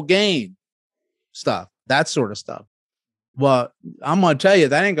pain, no gain stuff, that sort of stuff. Well, I'm going to tell you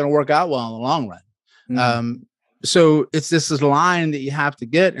that ain't going to work out well in the long run. So it's this line that you have to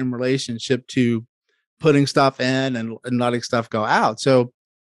get in relationship to putting stuff in and letting stuff go out. So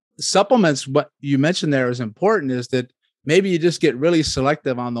supplements, what you mentioned there is important, is that maybe you just get really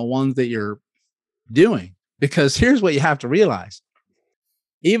selective on the ones that you're doing, because here's what you have to realize.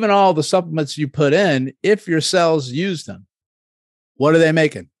 Even all the supplements you put in, if your cells use them, what are they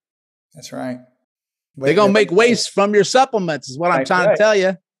making? That's right. They're going to make waste from your supplements is what I'm trying to tell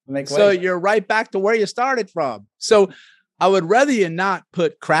you. So you're right back to where you started from. So I would rather you not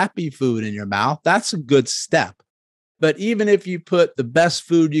put crappy food in your mouth. That's a good step. But even if you put the best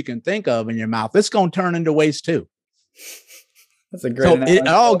food you can think of in your mouth, it's going to turn into waste too. That's a great analogy. It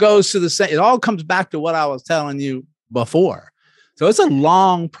all goes to the same. It all comes back to what I was telling you before. So it's a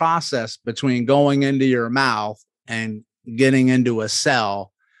long process between going into your mouth and getting into a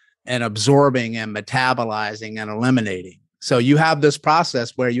cell and absorbing and metabolizing and eliminating. So you have this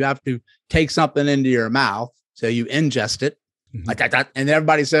process where you have to take something into your mouth. So you ingest it like that, and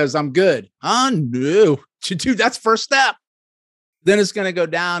everybody says, I'm good. Oh, no. Dude, that's first step. Then it's going to go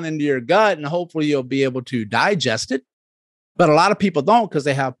down into your gut, and hopefully you'll be able to digest it. But a lot of people don't because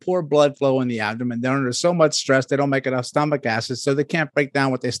they have poor blood flow in the abdomen. They're under so much stress, they don't make enough stomach acid, so they can't break down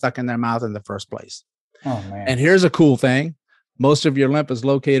what they stuck in their mouth in the first place. Oh, man. And here's a cool thing. Most of your lymph is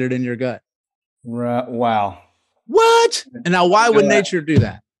located in your gut. Wow. What? And now why would nature do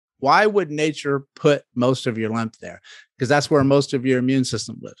that? Why would nature put most of your lymph there? Because that's where most of your immune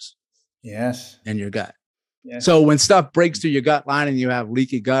system lives. Yes. In your gut. Yes. So when stuff breaks through your gut line and you have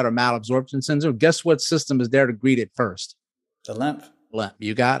leaky gut or malabsorption syndrome, guess what system is there to greet it first? The lymph. Lymph.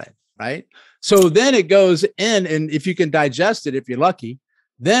 You got it. Right. So then it goes in, and if you can digest it, if you're lucky,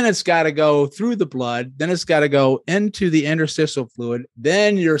 then it's got to go through the blood. Then it's got to go into the interstitial fluid.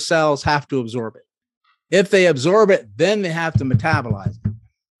 Then your cells have to absorb it. If they absorb it, then they have to metabolize it.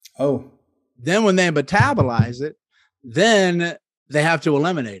 Oh. Then when they metabolize it, then they have to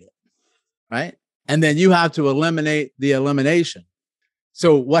eliminate it, right? And then you have to eliminate the elimination.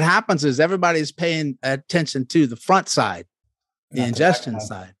 So what happens is everybody's paying attention to the front side, the ingestion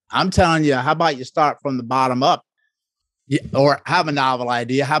side. I'm telling you, how about you start from the bottom up? Or have a novel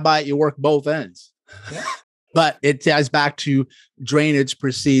idea. How about you work both ends? Yeah. But it ties back to drainage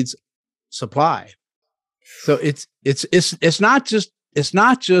precedes supply. So it's not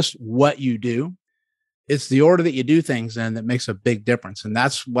just what you do. It's the order that you do things in that makes a big difference. And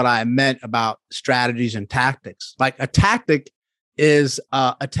that's what I meant about strategies and tactics. Like a tactic is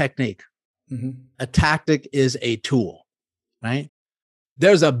a technique. Mm-hmm. A tactic is a tool, right?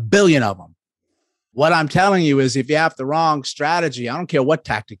 There's a billion of them. What I'm telling you is if you have the wrong strategy, I don't care what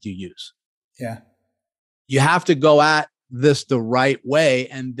tactic you use. Yeah. You have to go at this the right way,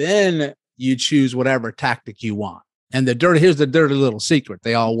 and then you choose whatever tactic you want. And here's the dirty little secret.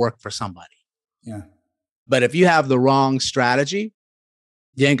 They all work for somebody. Yeah. But if you have the wrong strategy,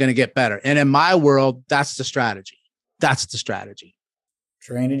 you ain't going to get better. And in my world, that's the strategy. That's the strategy.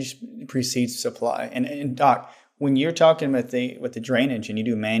 Drainage precedes supply. And Doc, when you're talking with the drainage and you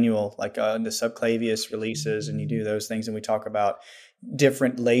do manual, like the subclavius releases and you do those things, and we talk about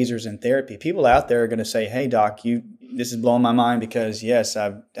different lasers and therapy. People out there are going to say, hey, doc, this is blowing my mind because, yes,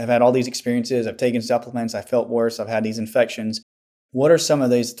 I've had all these experiences. I've taken supplements. I felt worse. I've had these infections. What are some of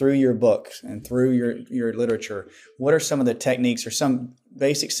these, through your books and through your literature, what are some of the techniques or some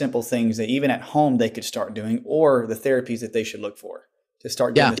basic simple things that even at home they could start doing, or the therapies that they should look for to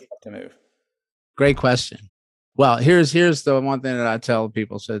start doing this stuff to move? Great question. Well, here's the one thing that I tell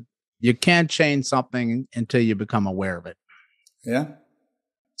people. So you can't change something until you become aware of it. Yeah.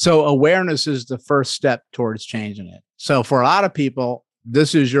 So awareness is the first step towards changing it. So for a lot of people,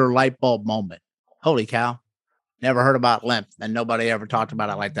 this is your light bulb moment. Holy cow. Never heard about lymph, and nobody ever talked about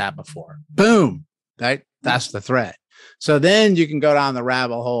it like that before. Boom. Right? That's the thread. So then you can go down the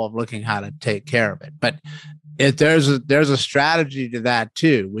rabbit hole of looking how to take care of it. But there's a strategy to that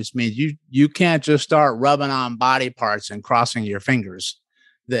too, which means you can't just start rubbing on body parts and crossing your fingers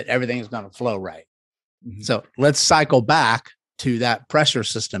that everything's going to flow right. Mm-hmm. So let's cycle back to that pressure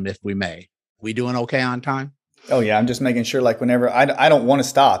system, if we may. We doing okay on time? Oh yeah, I'm just making sure. Like whenever I don't want to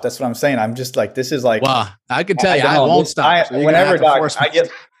stop. That's what I'm saying. I'm just like, this is like. Well, I can tell I won't stop. So whenever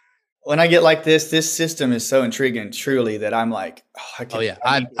when I get like this system is so intriguing, truly, that I'm like,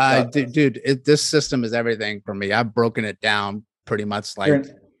 dude, this system is everything for me. I've broken it down pretty much like.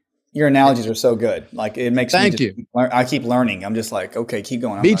 Your analogies are so good. Like it makes Thank you. I keep learning. I'm just like, okay, keep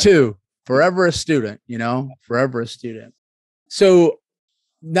going. Me too. Forever a student, forever a student. So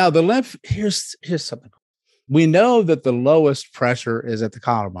now the lymph, here's something. We know that the lowest pressure is at the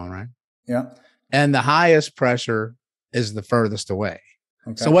collarbone, right? Yeah. And the highest pressure is the furthest away.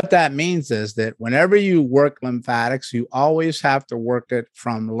 Okay. So what that means is that whenever you work lymphatics, you always have to work it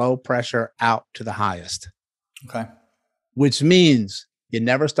from low pressure out to the highest. Okay. Which means you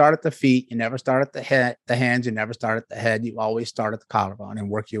never start at the feet, you never start at the hands, you never start at the head. You always start at the collarbone and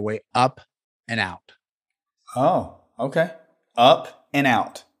work your way up and out. Oh, okay. Up and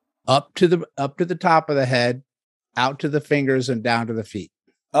out. Up to the top of the head, out to the fingers, and down to the feet.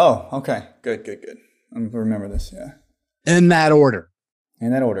 Oh, okay. Good. I'm gonna remember this. Yeah. In that order.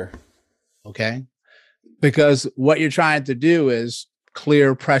 Okay. Because what you're trying to do is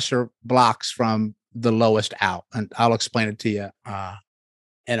clear pressure blocks from the lowest out. And I'll explain it to you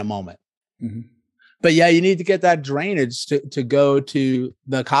in a moment. Mm-hmm. But yeah, you need to get that drainage to go to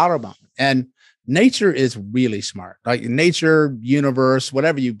the collarbone. And nature is really smart. Like nature, universe,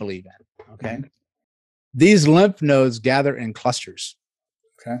 whatever you believe in. Okay. Mm-hmm. These lymph nodes gather in clusters.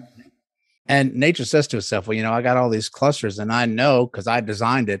 Okay. And nature says to itself, well, I got all these clusters, and I know because I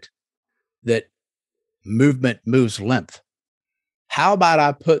designed it that movement moves lymph. How about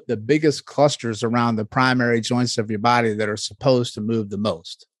I put the biggest clusters around the primary joints of your body that are supposed to move the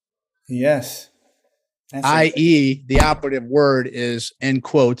most? Yes. I.e., the operative word is, in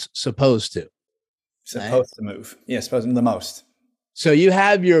quotes, supposed to. Supposed to move. Yeah, supposed to the most. So you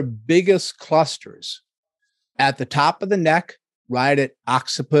have your biggest clusters at the top of the neck, right at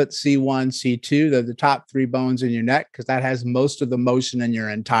occiput, C1, C2. They're the top three bones in your neck because that has most of the motion in your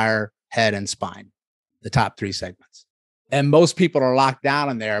entire head and spine, the top three segments. And most people are locked down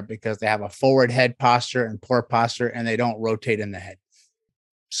in there because they have a forward head posture and poor posture, and they don't rotate in the head.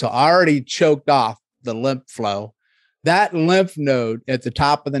 So I already choked off the lymph flow. That lymph node at the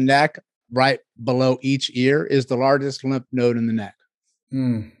top of the neck, right below each ear, is the largest lymph node in the neck.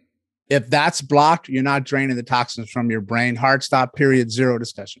 Mm. If that's blocked, you're not draining the toxins from your brain. Hard stop, period, zero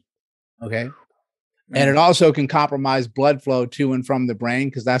discussion. Okay. And it also can compromise blood flow to and from the brain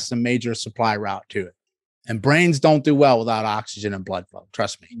because that's the major supply route to it. And brains don't do well without oxygen and blood flow.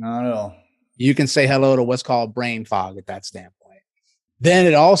 Trust me. Not at all. You can say hello to what's called brain fog at that standpoint. Then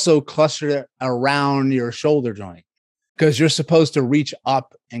it also clustered around your shoulder joint because you're supposed to reach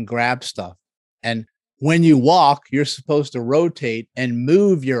up and grab stuff. And when you walk, you're supposed to rotate and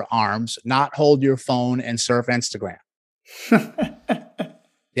move your arms, not hold your phone and surf Instagram.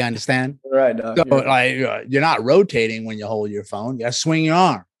 You understand? Right. Doc, so you're not rotating when you hold your phone. You got to swing your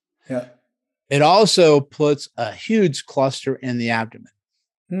arm. Yeah. It also puts a huge cluster in the abdomen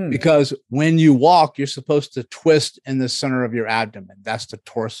because when you walk, you're supposed to twist in the center of your abdomen. That's the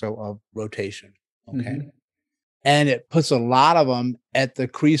torso of rotation. Okay. Mm-hmm. And it puts a lot of them at the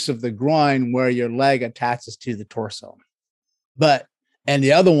crease of the groin where your leg attaches to the torso. And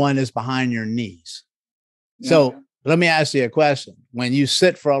the other one is behind your knees. So let me ask you a question. When you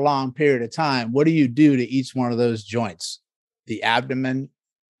sit for a long period of time, what do you do to each one of those joints? The abdomen,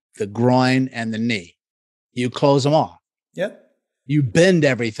 the groin, and the knee. You close them off. Yep. You bend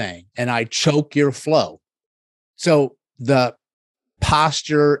everything, and I choke your flow. So the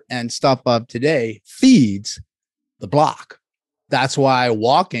posture and stuff of today feeds the block. That's why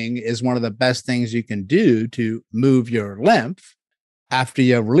walking is one of the best things you can do to move your lymph after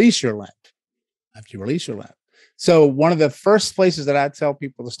you release your lymph. After you release your lymph. So one of the first places that I tell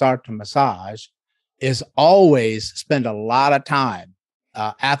people to start to massage is always spend a lot of time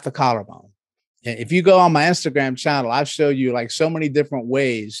at the collarbone. And if you go on my Instagram channel, I've showed you like so many different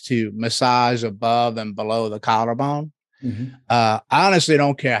ways to massage above and below the collarbone. Mm-hmm. I honestly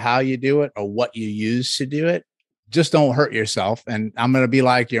don't care how you do it or what you use to do it. Just don't hurt yourself. And I'm going to be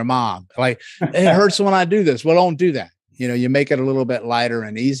like your mom. Like, it hurts when I do this. Well, don't do that. You make it a little bit lighter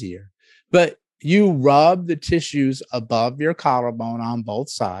and easier. But you rub the tissues above your collarbone on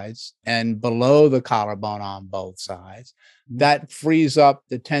both sides and below the collarbone on both sides. That frees up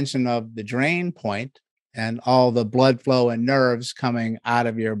the tension of the drain point and all the blood flow and nerves coming out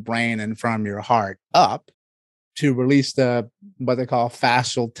of your brain and from your heart up to release what they call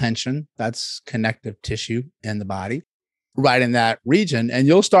fascial tension. That's connective tissue in the body, right in that region. And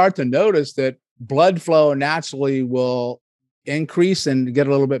you'll start to notice that blood flow naturally will increase and get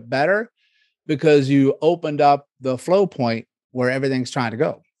a little bit better because you opened up the flow point where everything's trying to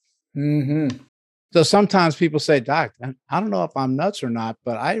go. Mm-hmm. So sometimes people say, Doc, I don't know if I'm nuts or not,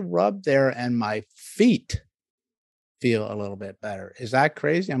 but I rub there and my feet feel a little bit better. Is that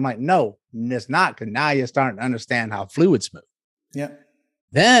crazy? I'm like, no, it's not, because now you're starting to understand how fluids move. Yeah.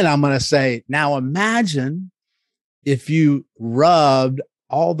 Then I'm going to say, now imagine if you rubbed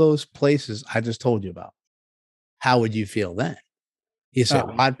all those places I just told you about. How would you feel then? He said,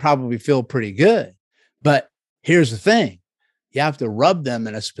 well, I'd probably feel pretty good. But here's the thing. You have to rub them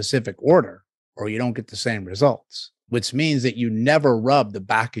in a specific order or you don't get the same results, which means that you never rub the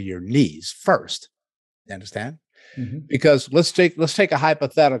back of your knees first. You understand? Mm-hmm. Because let's take a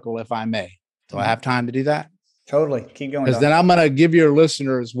hypothetical, if I may. Do I have time to do that? Totally. Keep going. Because then I'm going to give your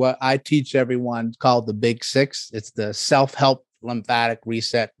listeners what I teach everyone called the Big Six. It's the self-help lymphatic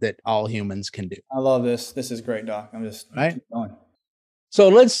reset that all humans can do. I love this. This is great, Doc. I'm just keep going. So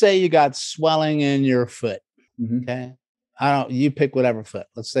let's say you got swelling in your foot. Mm-hmm. Okay. You pick whatever foot.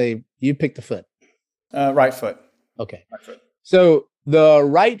 Let's say you pick the foot. Right foot. Okay. Right foot. So the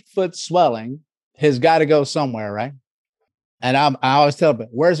right foot swelling has got to go somewhere, right? And I always tell them,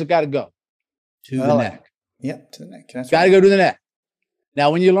 where's it got to go? To the neck. Yep, to the neck. That's got to go to the neck.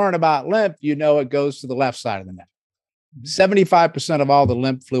 Now, when you learn about lymph, it goes to the left side of the neck. 75% of all the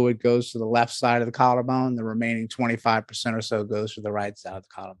lymph fluid goes to the left side of the collarbone. The remaining 25% or so goes to the right side of the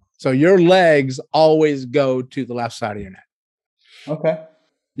collarbone. So your legs always go to the left side of your neck. Okay.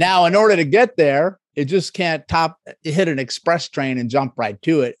 Now, in order to get there, it just can't hit an express train and jump right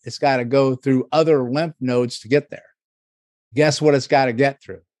to it. It's got to go through other lymph nodes to get there. Guess what it's got to get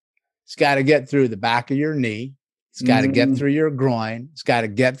through? It's got to get through the back of your knee. It's got to get through your groin. It's got to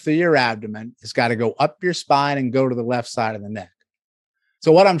get through your abdomen. It's got to go up your spine and go to the left side of the neck.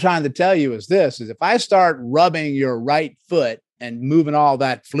 So what I'm trying to tell you is if I start rubbing your right foot and moving all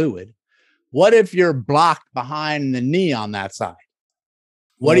that fluid, what if you're blocked behind the knee on that side?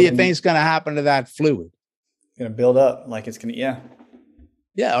 What do you think is going to happen to that fluid? It's going to build up like it's going to,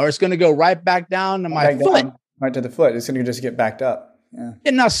 Yeah, or it's going to go right back down to my foot. Right to the foot. It's going to just get backed up. Yeah.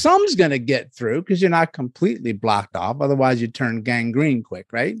 And now some's going to get through because you're not completely blocked off. Otherwise, you turn gangrene quick,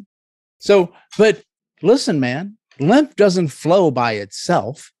 right? So, but listen, man, lymph doesn't flow by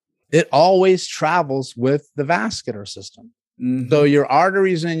itself. It always travels with the vascular system. Mm-hmm. So your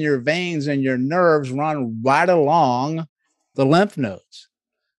arteries and your veins and your nerves run right along the lymph nodes.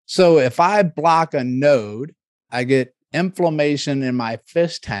 So if I block a node, I get inflammation in my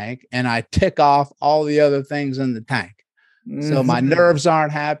fish tank and I tick off all the other things in the tank. So my nerves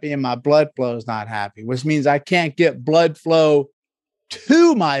aren't happy and my blood flow is not happy, which means I can't get blood flow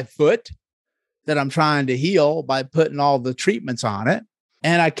to my foot that I'm trying to heal by putting all the treatments on it.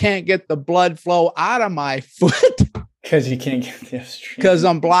 And I can't get the blood flow out of my foot because you can't get this because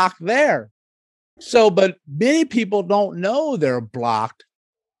I'm blocked there. So, but many people don't know they're blocked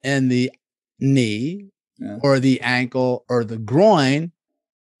in the knee or the ankle or the groin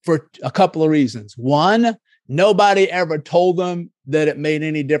for a couple of reasons. One, nobody ever told them that it made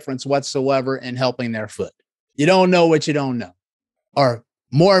any difference whatsoever in helping their foot. You don't know what you don't know. Or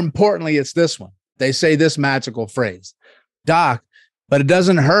more importantly, it's this one. They say this magical phrase, Doc, but it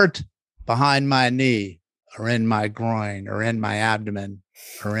doesn't hurt behind my knee or in my groin or in my abdomen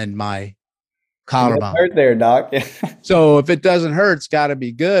or in my collarbone. Hurt there, Doc. So if it doesn't hurt, it's got to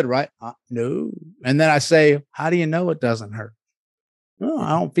be good, right? No. And then I say, how do you know it doesn't hurt? Oh,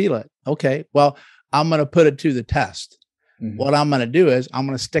 I don't feel it. Okay. Well, I'm going to put it to the test. Mm-hmm. What I'm going to do is I'm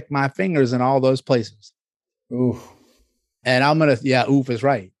going to stick my fingers in all those places. Oof. And I'm going to, oof is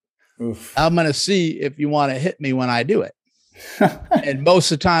right. Oof. I'm going to see if you want to hit me when I do it. And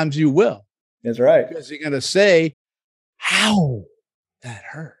most of the times you will. That's right. Because you're going to say, how? that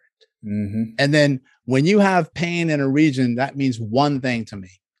hurt. Mm-hmm. And then when you have pain in a region, that means one thing to me,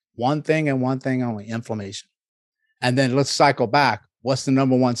 one thing and one thing only, inflammation. And then let's cycle back. What's the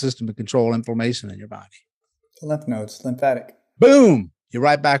number one system to control inflammation in your body? The lymph nodes, lymphatic. Boom. You're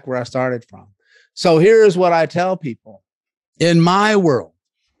right back where I started from. So here's what I tell people. In my world,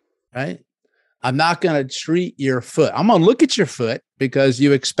 right? I'm not going to treat your foot. I'm going to look at your foot because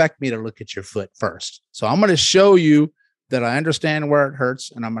you expect me to look at your foot first. So I'm going to show you that I understand where it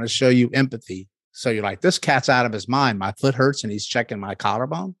hurts, and I'm going to show you empathy. So you're like, this cat's out of his mind. My foot hurts and he's checking my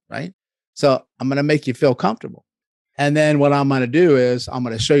collarbone, right? So I'm going to make you feel comfortable. And then what I'm going to do is I'm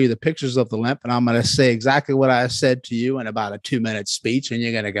going to show you the pictures of the lymph, and I'm going to say exactly what I said to you in about a 2-minute speech. And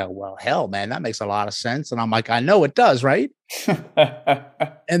you're going to go, well, hell, man, that makes a lot of sense. And I'm like, I know it does, right?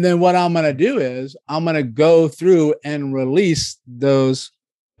 And then what I'm going to do is I'm going to go through and release those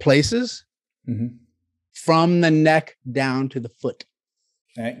places from the neck down to the foot.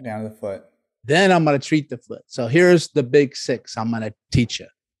 Neck down to the foot. Then I'm going to treat the foot. So here's the big 6 I'm going to teach you.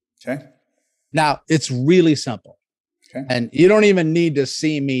 Okay. Now, it's really simple. Okay. And you don't even need to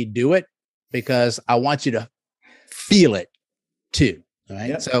see me do it because I want you to feel it too.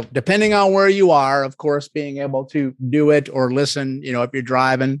 Right. Yep. So depending on where you are, of course, being able to do it or listen, if you're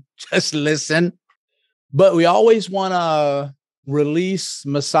driving, just listen. But we always want to release,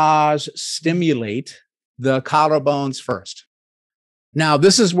 massage, stimulate the collarbones first. Now,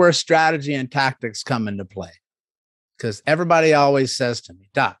 this is where strategy and tactics come into play, because everybody always says to me,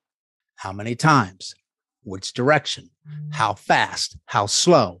 Doc, how many times? Which direction? How fast? How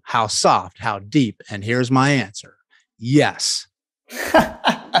slow? How soft? How deep? And here's my answer. Yes.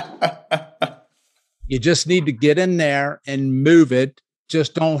 You just need to get in there and move it.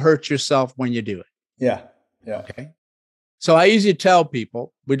 Just don't hurt yourself when you do it. Yeah. Yeah. Okay. So I usually tell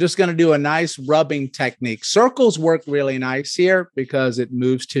people, we're just going to do a nice rubbing technique. Circles work really nice here because it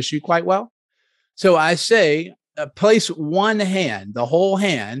moves tissue quite well. So I say, place one hand, the whole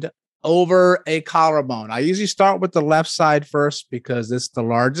hand, over a collarbone. I usually start with the left side first because it's the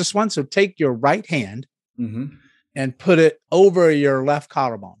largest one. So take your right hand and put it over your left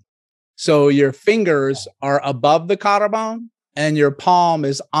collarbone. So your fingers are above the collarbone and your palm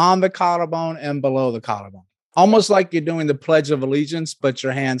is on the collarbone and below the collarbone. Almost like you're doing the Pledge of Allegiance, but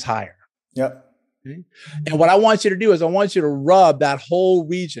your hand's higher. Yep. Okay? And what I want you to do is I want you to rub that whole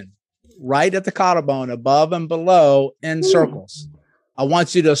region right at the collarbone, above and below, in circles. I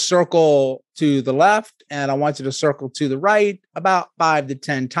want you to circle to the left and I want you to circle to the right about 5 to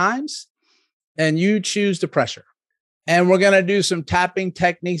 10 times. And you choose the pressure. And we're going to do some tapping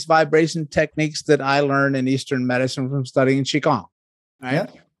techniques, vibration techniques that I learned in Eastern medicine from studying Qigong. Right? Yeah.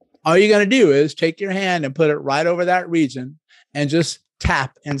 All you're going to do is take your hand and put it right over that region and just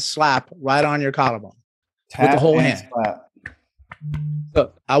tap and slap right on your collarbone with the whole hand. Slap.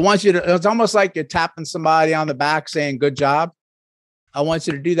 So I want you to, it's almost like you're tapping somebody on the back saying, good job. I want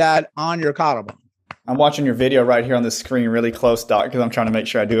you to do that on your collarbone. I'm watching your video right here on the screen really close, Doc, because I'm trying to make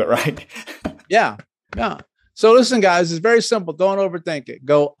sure I do it right. Yeah. So listen, guys, it's very simple. Don't overthink it.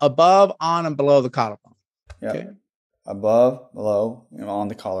 Go above, on, and below the collarbone. Yeah. Okay? Above, below, and on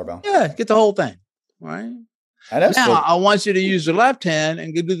the collarbone. Yeah, get the whole thing. All right. Now, I want you to use your left hand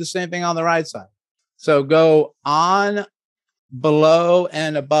and do the same thing on the right side. So go on, below,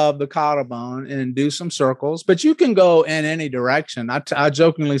 and above the collarbone and do some circles. But you can go in any direction. I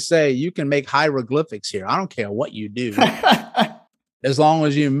jokingly say you can make hieroglyphics here. I don't care what you do as long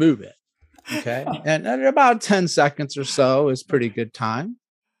as you move it. Okay. And at about 10 seconds or so is pretty good time.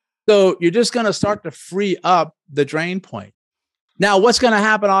 So you're just going to start to free up the drain point. Now, what's going to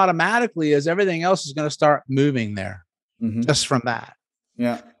happen automatically is everything else is going to start moving there just from that.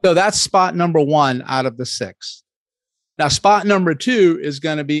 Yeah. So that's spot number 1 out of the 6. Now, spot number 2 is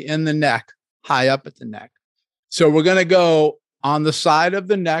going to be in the neck, high up at the neck. So we're going to go on the side of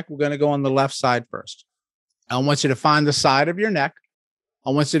the neck. We're going to go on the left side first. I want you to find the side of your neck. I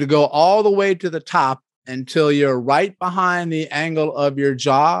want you to go all the way to the top until you're right behind the angle of your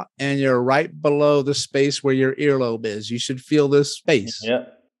jaw and you're right below the space where your earlobe is. You should feel this space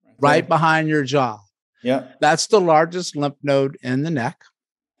right behind your jaw. Yeah. That's the largest lymph node in the neck.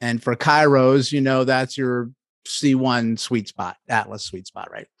 And for chiros, that's your C1 sweet spot, Atlas sweet spot,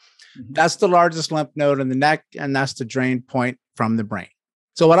 right? That's the largest lymph node in the neck, and that's the drain point from the brain.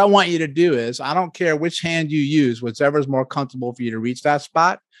 So what I want you to do is, I don't care which hand you use, whichever is more comfortable for you to reach that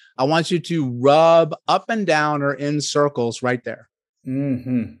spot. I want you to rub up and down or in circles right there.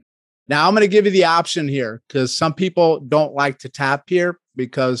 Now I'm going to give you the option here because some people don't like to tap here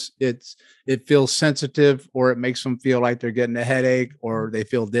because it feels sensitive or it makes them feel like they're getting a headache or they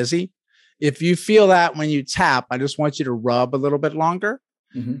feel dizzy. If you feel that when you tap, I just want you to rub a little bit longer.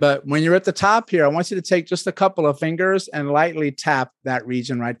 But when you're at the top here, I want you to take just a couple of fingers and lightly tap that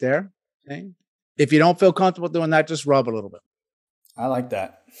region right there. Okay. If you don't feel comfortable doing that, just rub a little bit. I like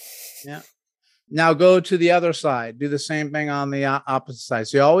that. Yeah. Now go to the other side. Do the same thing on the opposite side.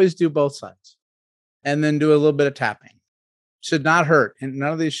 So you always do both sides. And then do a little bit of tapping. Should not hurt. And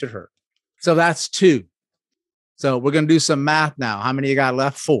none of these should hurt. So that's 2. So we're going to do some math now. How many you got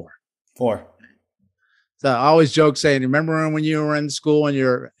left? 4. 4. So I always joke saying, remember when you were in school and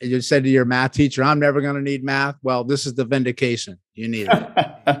you said to your math teacher, I'm never going to need math. Well, this is the vindication. You need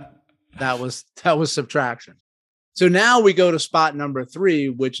it. That was subtraction. So now we go to spot number 3,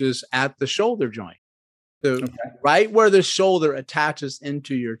 which is at the shoulder joint. So right where the shoulder attaches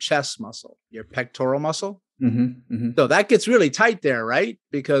into your chest muscle, your pectoral muscle. So that gets really tight there, right?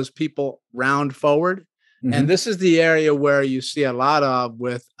 Because people round forward. And this is the area where you see a lot of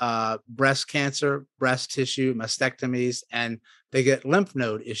with breast cancer, breast tissue, mastectomies, and they get lymph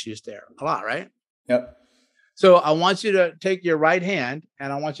node issues there a lot, right? Yep. So I want you to take your right hand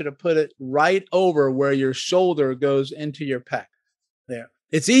and I want you to put it right over where your shoulder goes into your pec. There.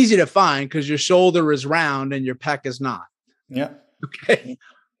 It's easy to find because your shoulder is round and your pec is not. Yeah. Okay.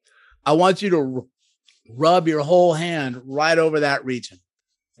 I want you to rub your whole hand right over that region.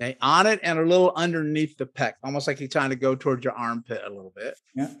 Okay, on it and a little underneath the pec, almost like you're trying to go towards your armpit a little bit.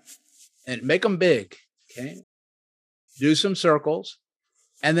 Yeah. And make them big. Okay. Do some circles.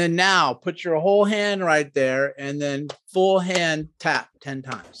 And then now put your whole hand right there and then full hand tap 10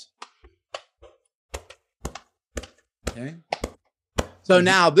 times. Okay. So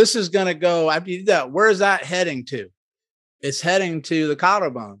now this is going to go, after you do that, where is that heading to? It's heading to the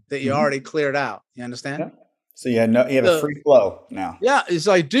collarbone that you already cleared out. You understand? Yeah. So you have a free flow now. Yeah. It's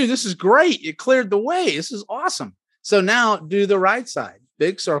like, dude, this is great. You cleared the way. This is awesome. So now do the right side,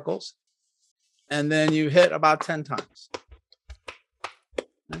 big circles. And then you hit about 10 times.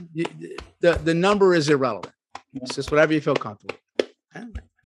 The number is irrelevant. It's just whatever you feel comfortable with.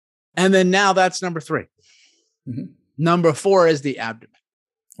 And then now that's number 3. Number 4 is the abdomen.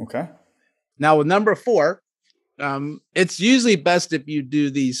 Okay. Now with number 4, it's usually best if you do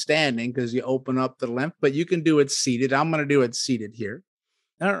these standing because you open up the lymph, but you can do it seated. I'm going to do it seated here.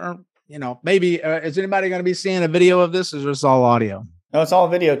 Maybe is anybody going to be seeing a video of this or is this all audio? No, it's all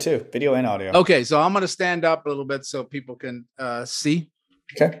video too. Video and audio. Okay. So I'm going to stand up a little bit so people can see.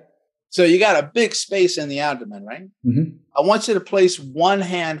 Okay. So you got a big space in the abdomen, right? I want you to place one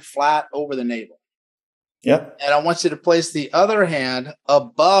hand flat over the navel. Yep. And I want you to place the other hand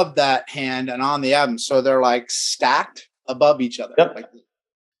above that hand and on the abdomen. So they're like stacked above each other. Yep. Like this.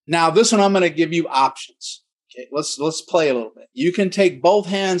 Now, this one, I'm going to give you options. Okay. Let's play a little bit. You can take both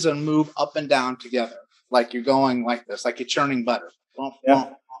hands and move up and down together. Like you're going like this, like you're churning butter. Bump, bump,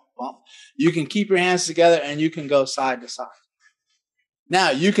 bump, bump. You can keep your hands together and you can go side to side.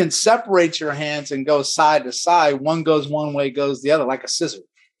 Now you can separate your hands and go side to side. One goes one way, goes the other, like a scissor.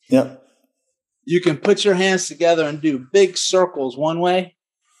 Yep. You can put your hands together and do big circles one way,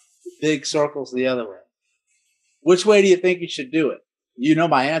 big circles the other way. Which way do you think you should do it? You know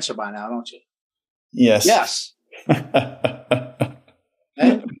my answer by now, don't you? Yes. Yes.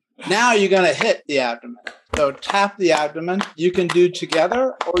 Okay. Now you're going to hit the abdomen. So tap the abdomen. You can do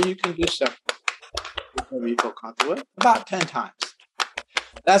together or you can do separate. Whatever you feel comfortable with. About 10 times.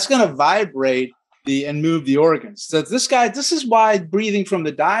 That's going to vibrate and move the organs. So this is why breathing from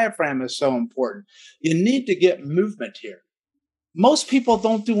the diaphragm is so important. You need to get movement here. Most people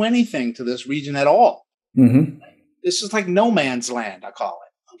don't do anything to this region at all. This is like no man's land, I call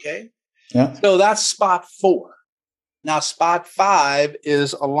it. Okay. Yeah. So that's spot 4. Now, spot 5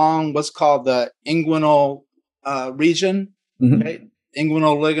 is along what's called the inguinal region, right?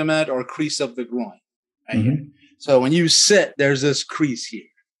 Inguinal ligament or crease of the groin. Right here. So when you sit, there's this crease here.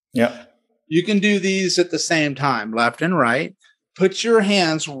 Yeah. You can do these at the same time, left and right. Put your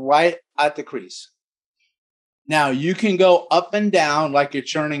hands right at the crease. Now you can go up and down like you're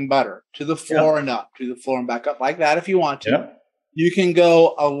churning butter to the floor and up, to the floor and back up like that if you want to. Yeah. You can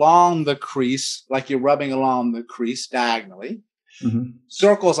go along the crease like you're rubbing along the crease diagonally.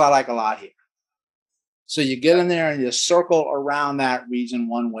 Circles I like a lot here. So you get in there and you circle around that region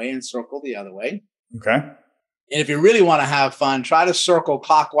one way and circle the other way. Okay. And if you really want to have fun, try to circle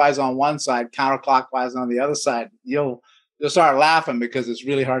clockwise on one side, counterclockwise on the other side. You'll start laughing because it's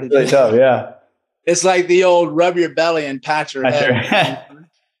really hard to do. Really tough, yeah. It's like the old rub your belly and pat your head.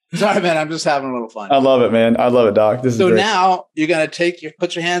 Sorry, man. I'm just having a little fun. I love it, man. I love it, Doc. This is great. Now you're going to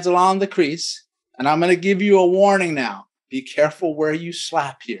put your hands along the crease, and I'm going to give you a warning now. Be careful where you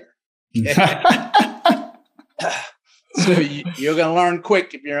slap here. Okay? So you're going to learn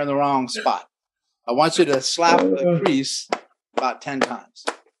quick if you're in the wrong spot. I want you to slap the crease about 10 times.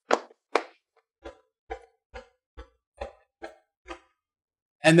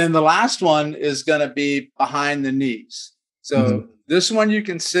 And then the last one is going to be behind the knees. So this one you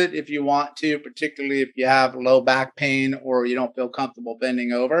can sit if you want to, particularly if you have low back pain or you don't feel comfortable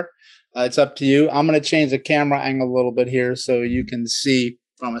bending over. It's up to you. I'm going to change the camera angle a little bit here so you can see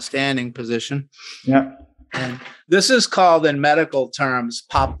from a standing position. Yeah. And this is called, in medical terms,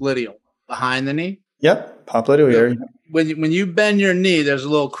 popliteal, behind the knee. Yep, popliteal area. When you bend your knee, there's a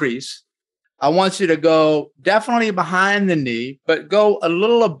little crease. I want you to go definitely behind the knee, but go a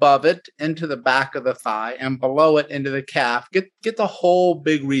little above it into the back of the thigh and below it into the calf. Get the whole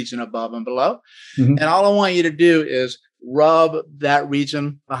big region above and below. And all I want you to do is rub that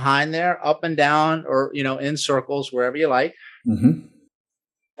region behind there, up and down, or in circles, wherever you like. And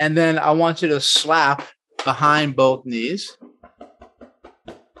then I want you to slap behind both knees.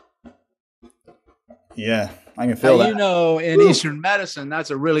 Yeah. I can feel that. In Eastern medicine, that's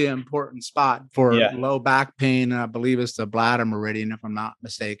a really important spot for low back pain. And I believe it's the bladder meridian, if I'm not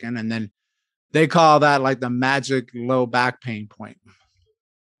mistaken. And then they call that like the magic low back pain point.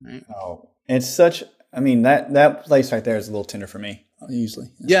 Right? Oh, it's such, that place right there is a little tender for me usually.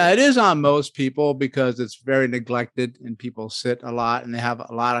 Yeah, it is on most people because it's very neglected and people sit a lot and they have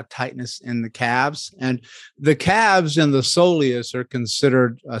a lot of tightness in the calves. And the calves and the soleus are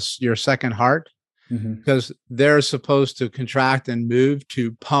considered your second heart. Because they're supposed to contract and move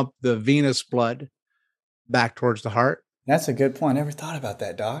to pump the venous blood back towards the heart. That's a good point. I never thought about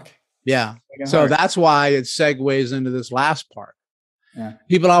that, Doc. Yeah. So that's why it segues into this last part. Yeah.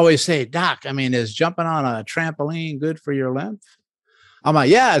 People always say, Doc, is jumping on a trampoline good for your lymph? I'm like,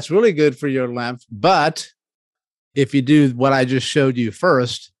 yeah, it's really good for your lymph. But if you do what I just showed you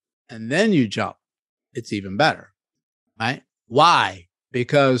first, and then you jump, it's even better. Right? Why?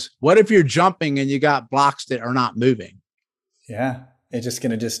 Because what if you're jumping and you got blocks that are not moving? Yeah. It's just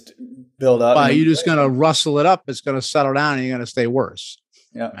going to build up. You're just going to rustle it up. It's going to settle down and you're going to stay worse.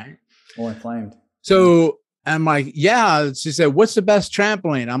 Yeah. Right? More inflamed. So I'm like, yeah. She said, what's the best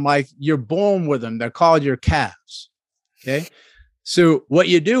trampoline? I'm like, you're born with them. They're called your calves. Okay. So what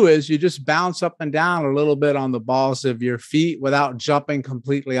you do is you just bounce up and down a little bit on the balls of your feet without jumping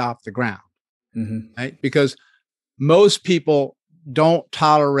completely off the ground. Right? Because most people don't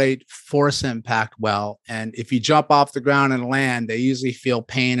tolerate force impact well. And if you jump off the ground and land, they usually feel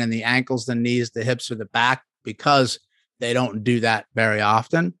pain in the ankles, the knees, the hips, or the back because they don't do that very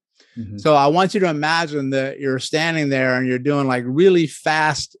often. So I want you to imagine that you're standing there and you're doing like really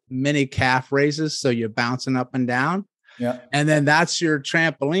fast mini calf raises. So you're bouncing up and down. Yeah. And then that's your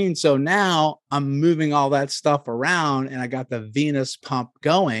trampoline. So now I'm moving all that stuff around and I got the venous pump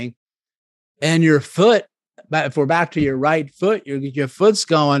going. And your foot, but if we're back to your right foot, your foot's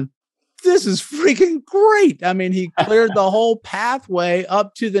going, this is freaking great. He cleared the whole pathway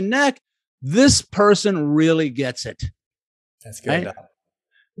up to the neck. This person really gets it. That's good. Right?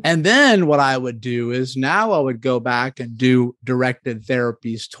 And then what I would do is now I would go back and do directed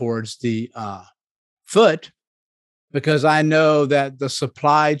therapies towards the foot because I know that the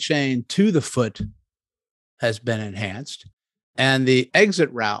supply chain to the foot has been enhanced and the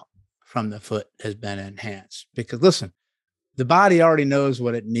exit route from the foot has been enhanced because listen, the body already knows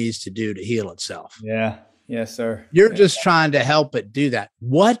what it needs to do to heal itself. Yeah. Yes, sir. You're just trying to help it do that.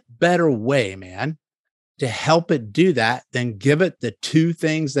 What better way, man, to help it do that than give it the two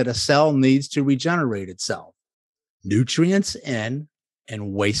things that a cell needs to regenerate itself? Nutrients in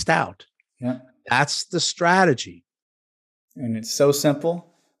and waste out. Yeah. That's the strategy. And it's so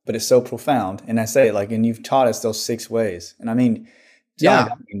simple, but it's so profound. And I say it and you've taught us those 6 ways. And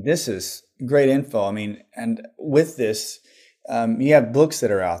this is great info. And with this, you have books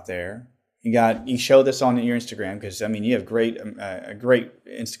that are out there. You show this on your Instagram because you have a great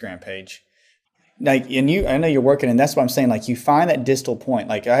Instagram page. I know you're working, and that's what I'm saying. You find that distal point.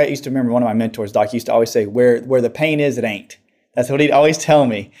 I used to remember one of my mentors, Doc, used to always say, "Where the pain is, it ain't." That's what he'd always tell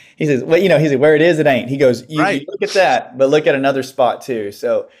me. He says, "Well, he said, where it is, it ain't." He goes, "You look at that, but look at another spot too."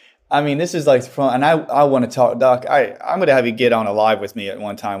 So. This is fun, and I want to talk, Doc. I'm going to have you get on a live with me at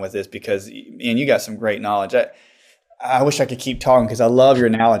one time with this because, you got some great knowledge. I wish I could keep talking because I love your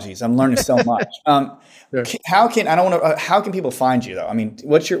analogies. I'm learning so much. Sure. How can people find you though?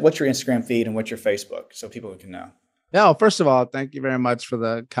 What's your Instagram feed and what's your Facebook so people can know? Yeah. Well, first of all, thank you very much for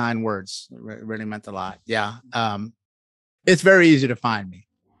the kind words. It really meant a lot. Yeah. It's very easy to find me.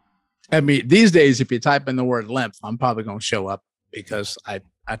 These days, if you type in the word lymph, I'm probably going to show up because I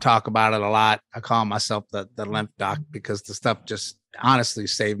talk about it a lot. I call myself the lymph doc because the stuff just honestly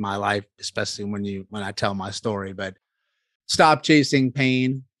saved my life, especially when I tell my story. But Stop Chasing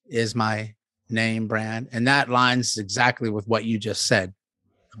Pain is my name brand. And that lines exactly with what you just said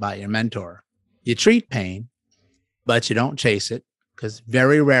about your mentor. You treat pain, but you don't chase it, because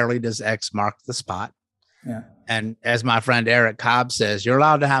very rarely does X mark the spot. Yeah. And as my friend Eric Cobb says, you're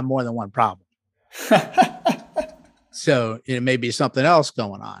allowed to have more than one problem. So it may be something else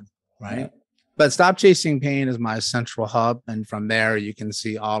going on, right? Yeah. But Stop Chasing Pain is my central hub. And from there, you can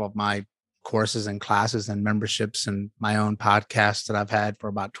see all of my courses and classes and memberships and my own podcast that I've had for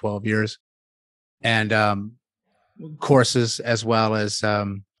about 12 years. And courses, as well as,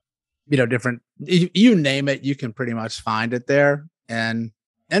 different, you name it, you can pretty much find it there. And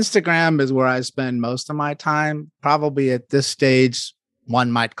Instagram is where I spend most of my time. Probably at this stage,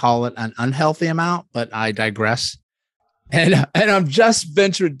 one might call it an unhealthy amount, but I digress. And I'm just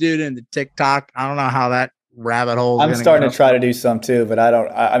ventured, dude, into TikTok. I don't know how that rabbit hole. I'm starting to try to do some too, but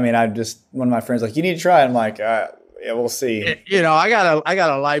I just, one of my friends like, you need to try it. I'm like, yeah, we'll see. I got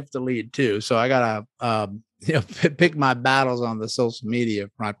a life to lead too. So I got to, pick my battles on the social media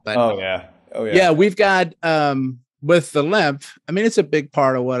front. But Oh yeah. Yeah, we've got, with the lymph, I mean, it's a big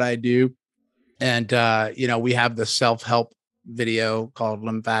part of what I do. And, we have the self-help video called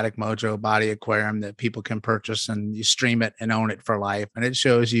Lymphatic Mojo Body Aquarium that people can purchase, and you stream it and own it for life. And it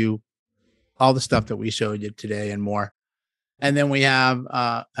shows you all the stuff that we showed you today and more. And then we have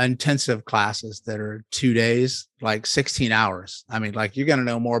intensive classes that are 2 days, like 16 hours. I mean, like, you're going to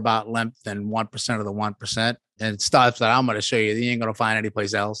know more about lymph than 1% of the 1%, and stuff that I'm going to show you that you ain't going to find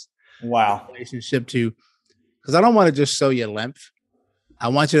anyplace else. Wow. Relationship to, because I don't want to just show you lymph. I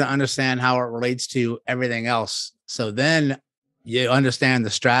want you to understand how it relates to everything else. So then you understand the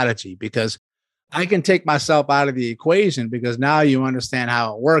strategy, because I can take myself out of the equation, because now you understand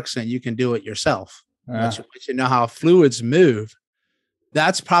how it works and you can do it yourself. Once you know how fluids move,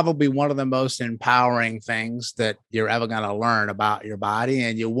 that's probably one of the most empowering things that you're ever going to learn about your body,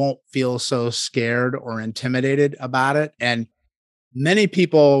 and you won't feel so scared or intimidated about it. And many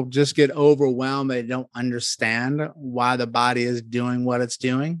people just get overwhelmed. They don't understand why the body is doing what it's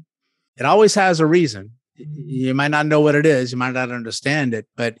doing. It always has a reason. You might not know what it is. You might not understand it.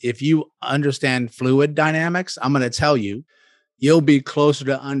 But if you understand fluid dynamics, I'm going to tell you, you'll be closer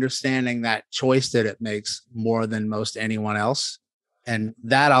to understanding that choice that it makes more than most anyone else. And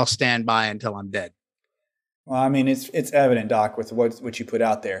that I'll stand by until I'm dead. Well, I mean, it's evident, Doc, with what you put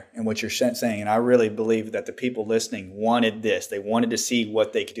out there and what you're saying. And I really believe that the people listening wanted this. They wanted to see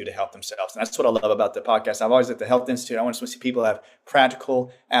what they could do to help themselves. And that's what I love about the podcast. I've always at the Health Institute, I want to see people have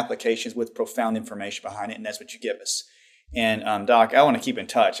practical applications with profound information behind it. And that's what you give us. And Doc, I want to keep in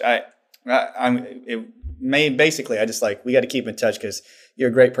touch. We got to keep in touch, because you're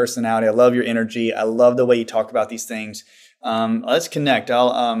a great personality. I love your energy. I love the way you talk about these things. Let's connect.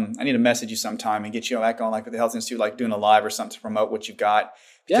 I need to message you sometime and get you back on, like with the Health Institute, like doing a live or something to promote what you've got.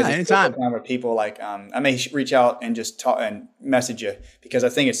 Because anytime. Where people like, I may reach out and just talk and message you, because I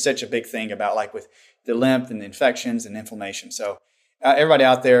think it's such a big thing about, like, with the lymph and the infections and inflammation. So everybody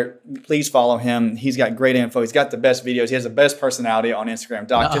out there, please follow him. He's got great info. He's got the best videos. He has the best personality on Instagram.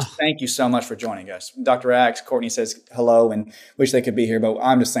 Doc, just thank you so much for joining us. Dr. Axe, Courtney says hello and wish they could be here, but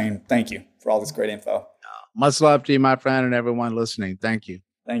I'm just saying thank you for all this great info. Much love to you, my friend, and everyone listening. Thank you.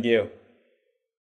 Thank you.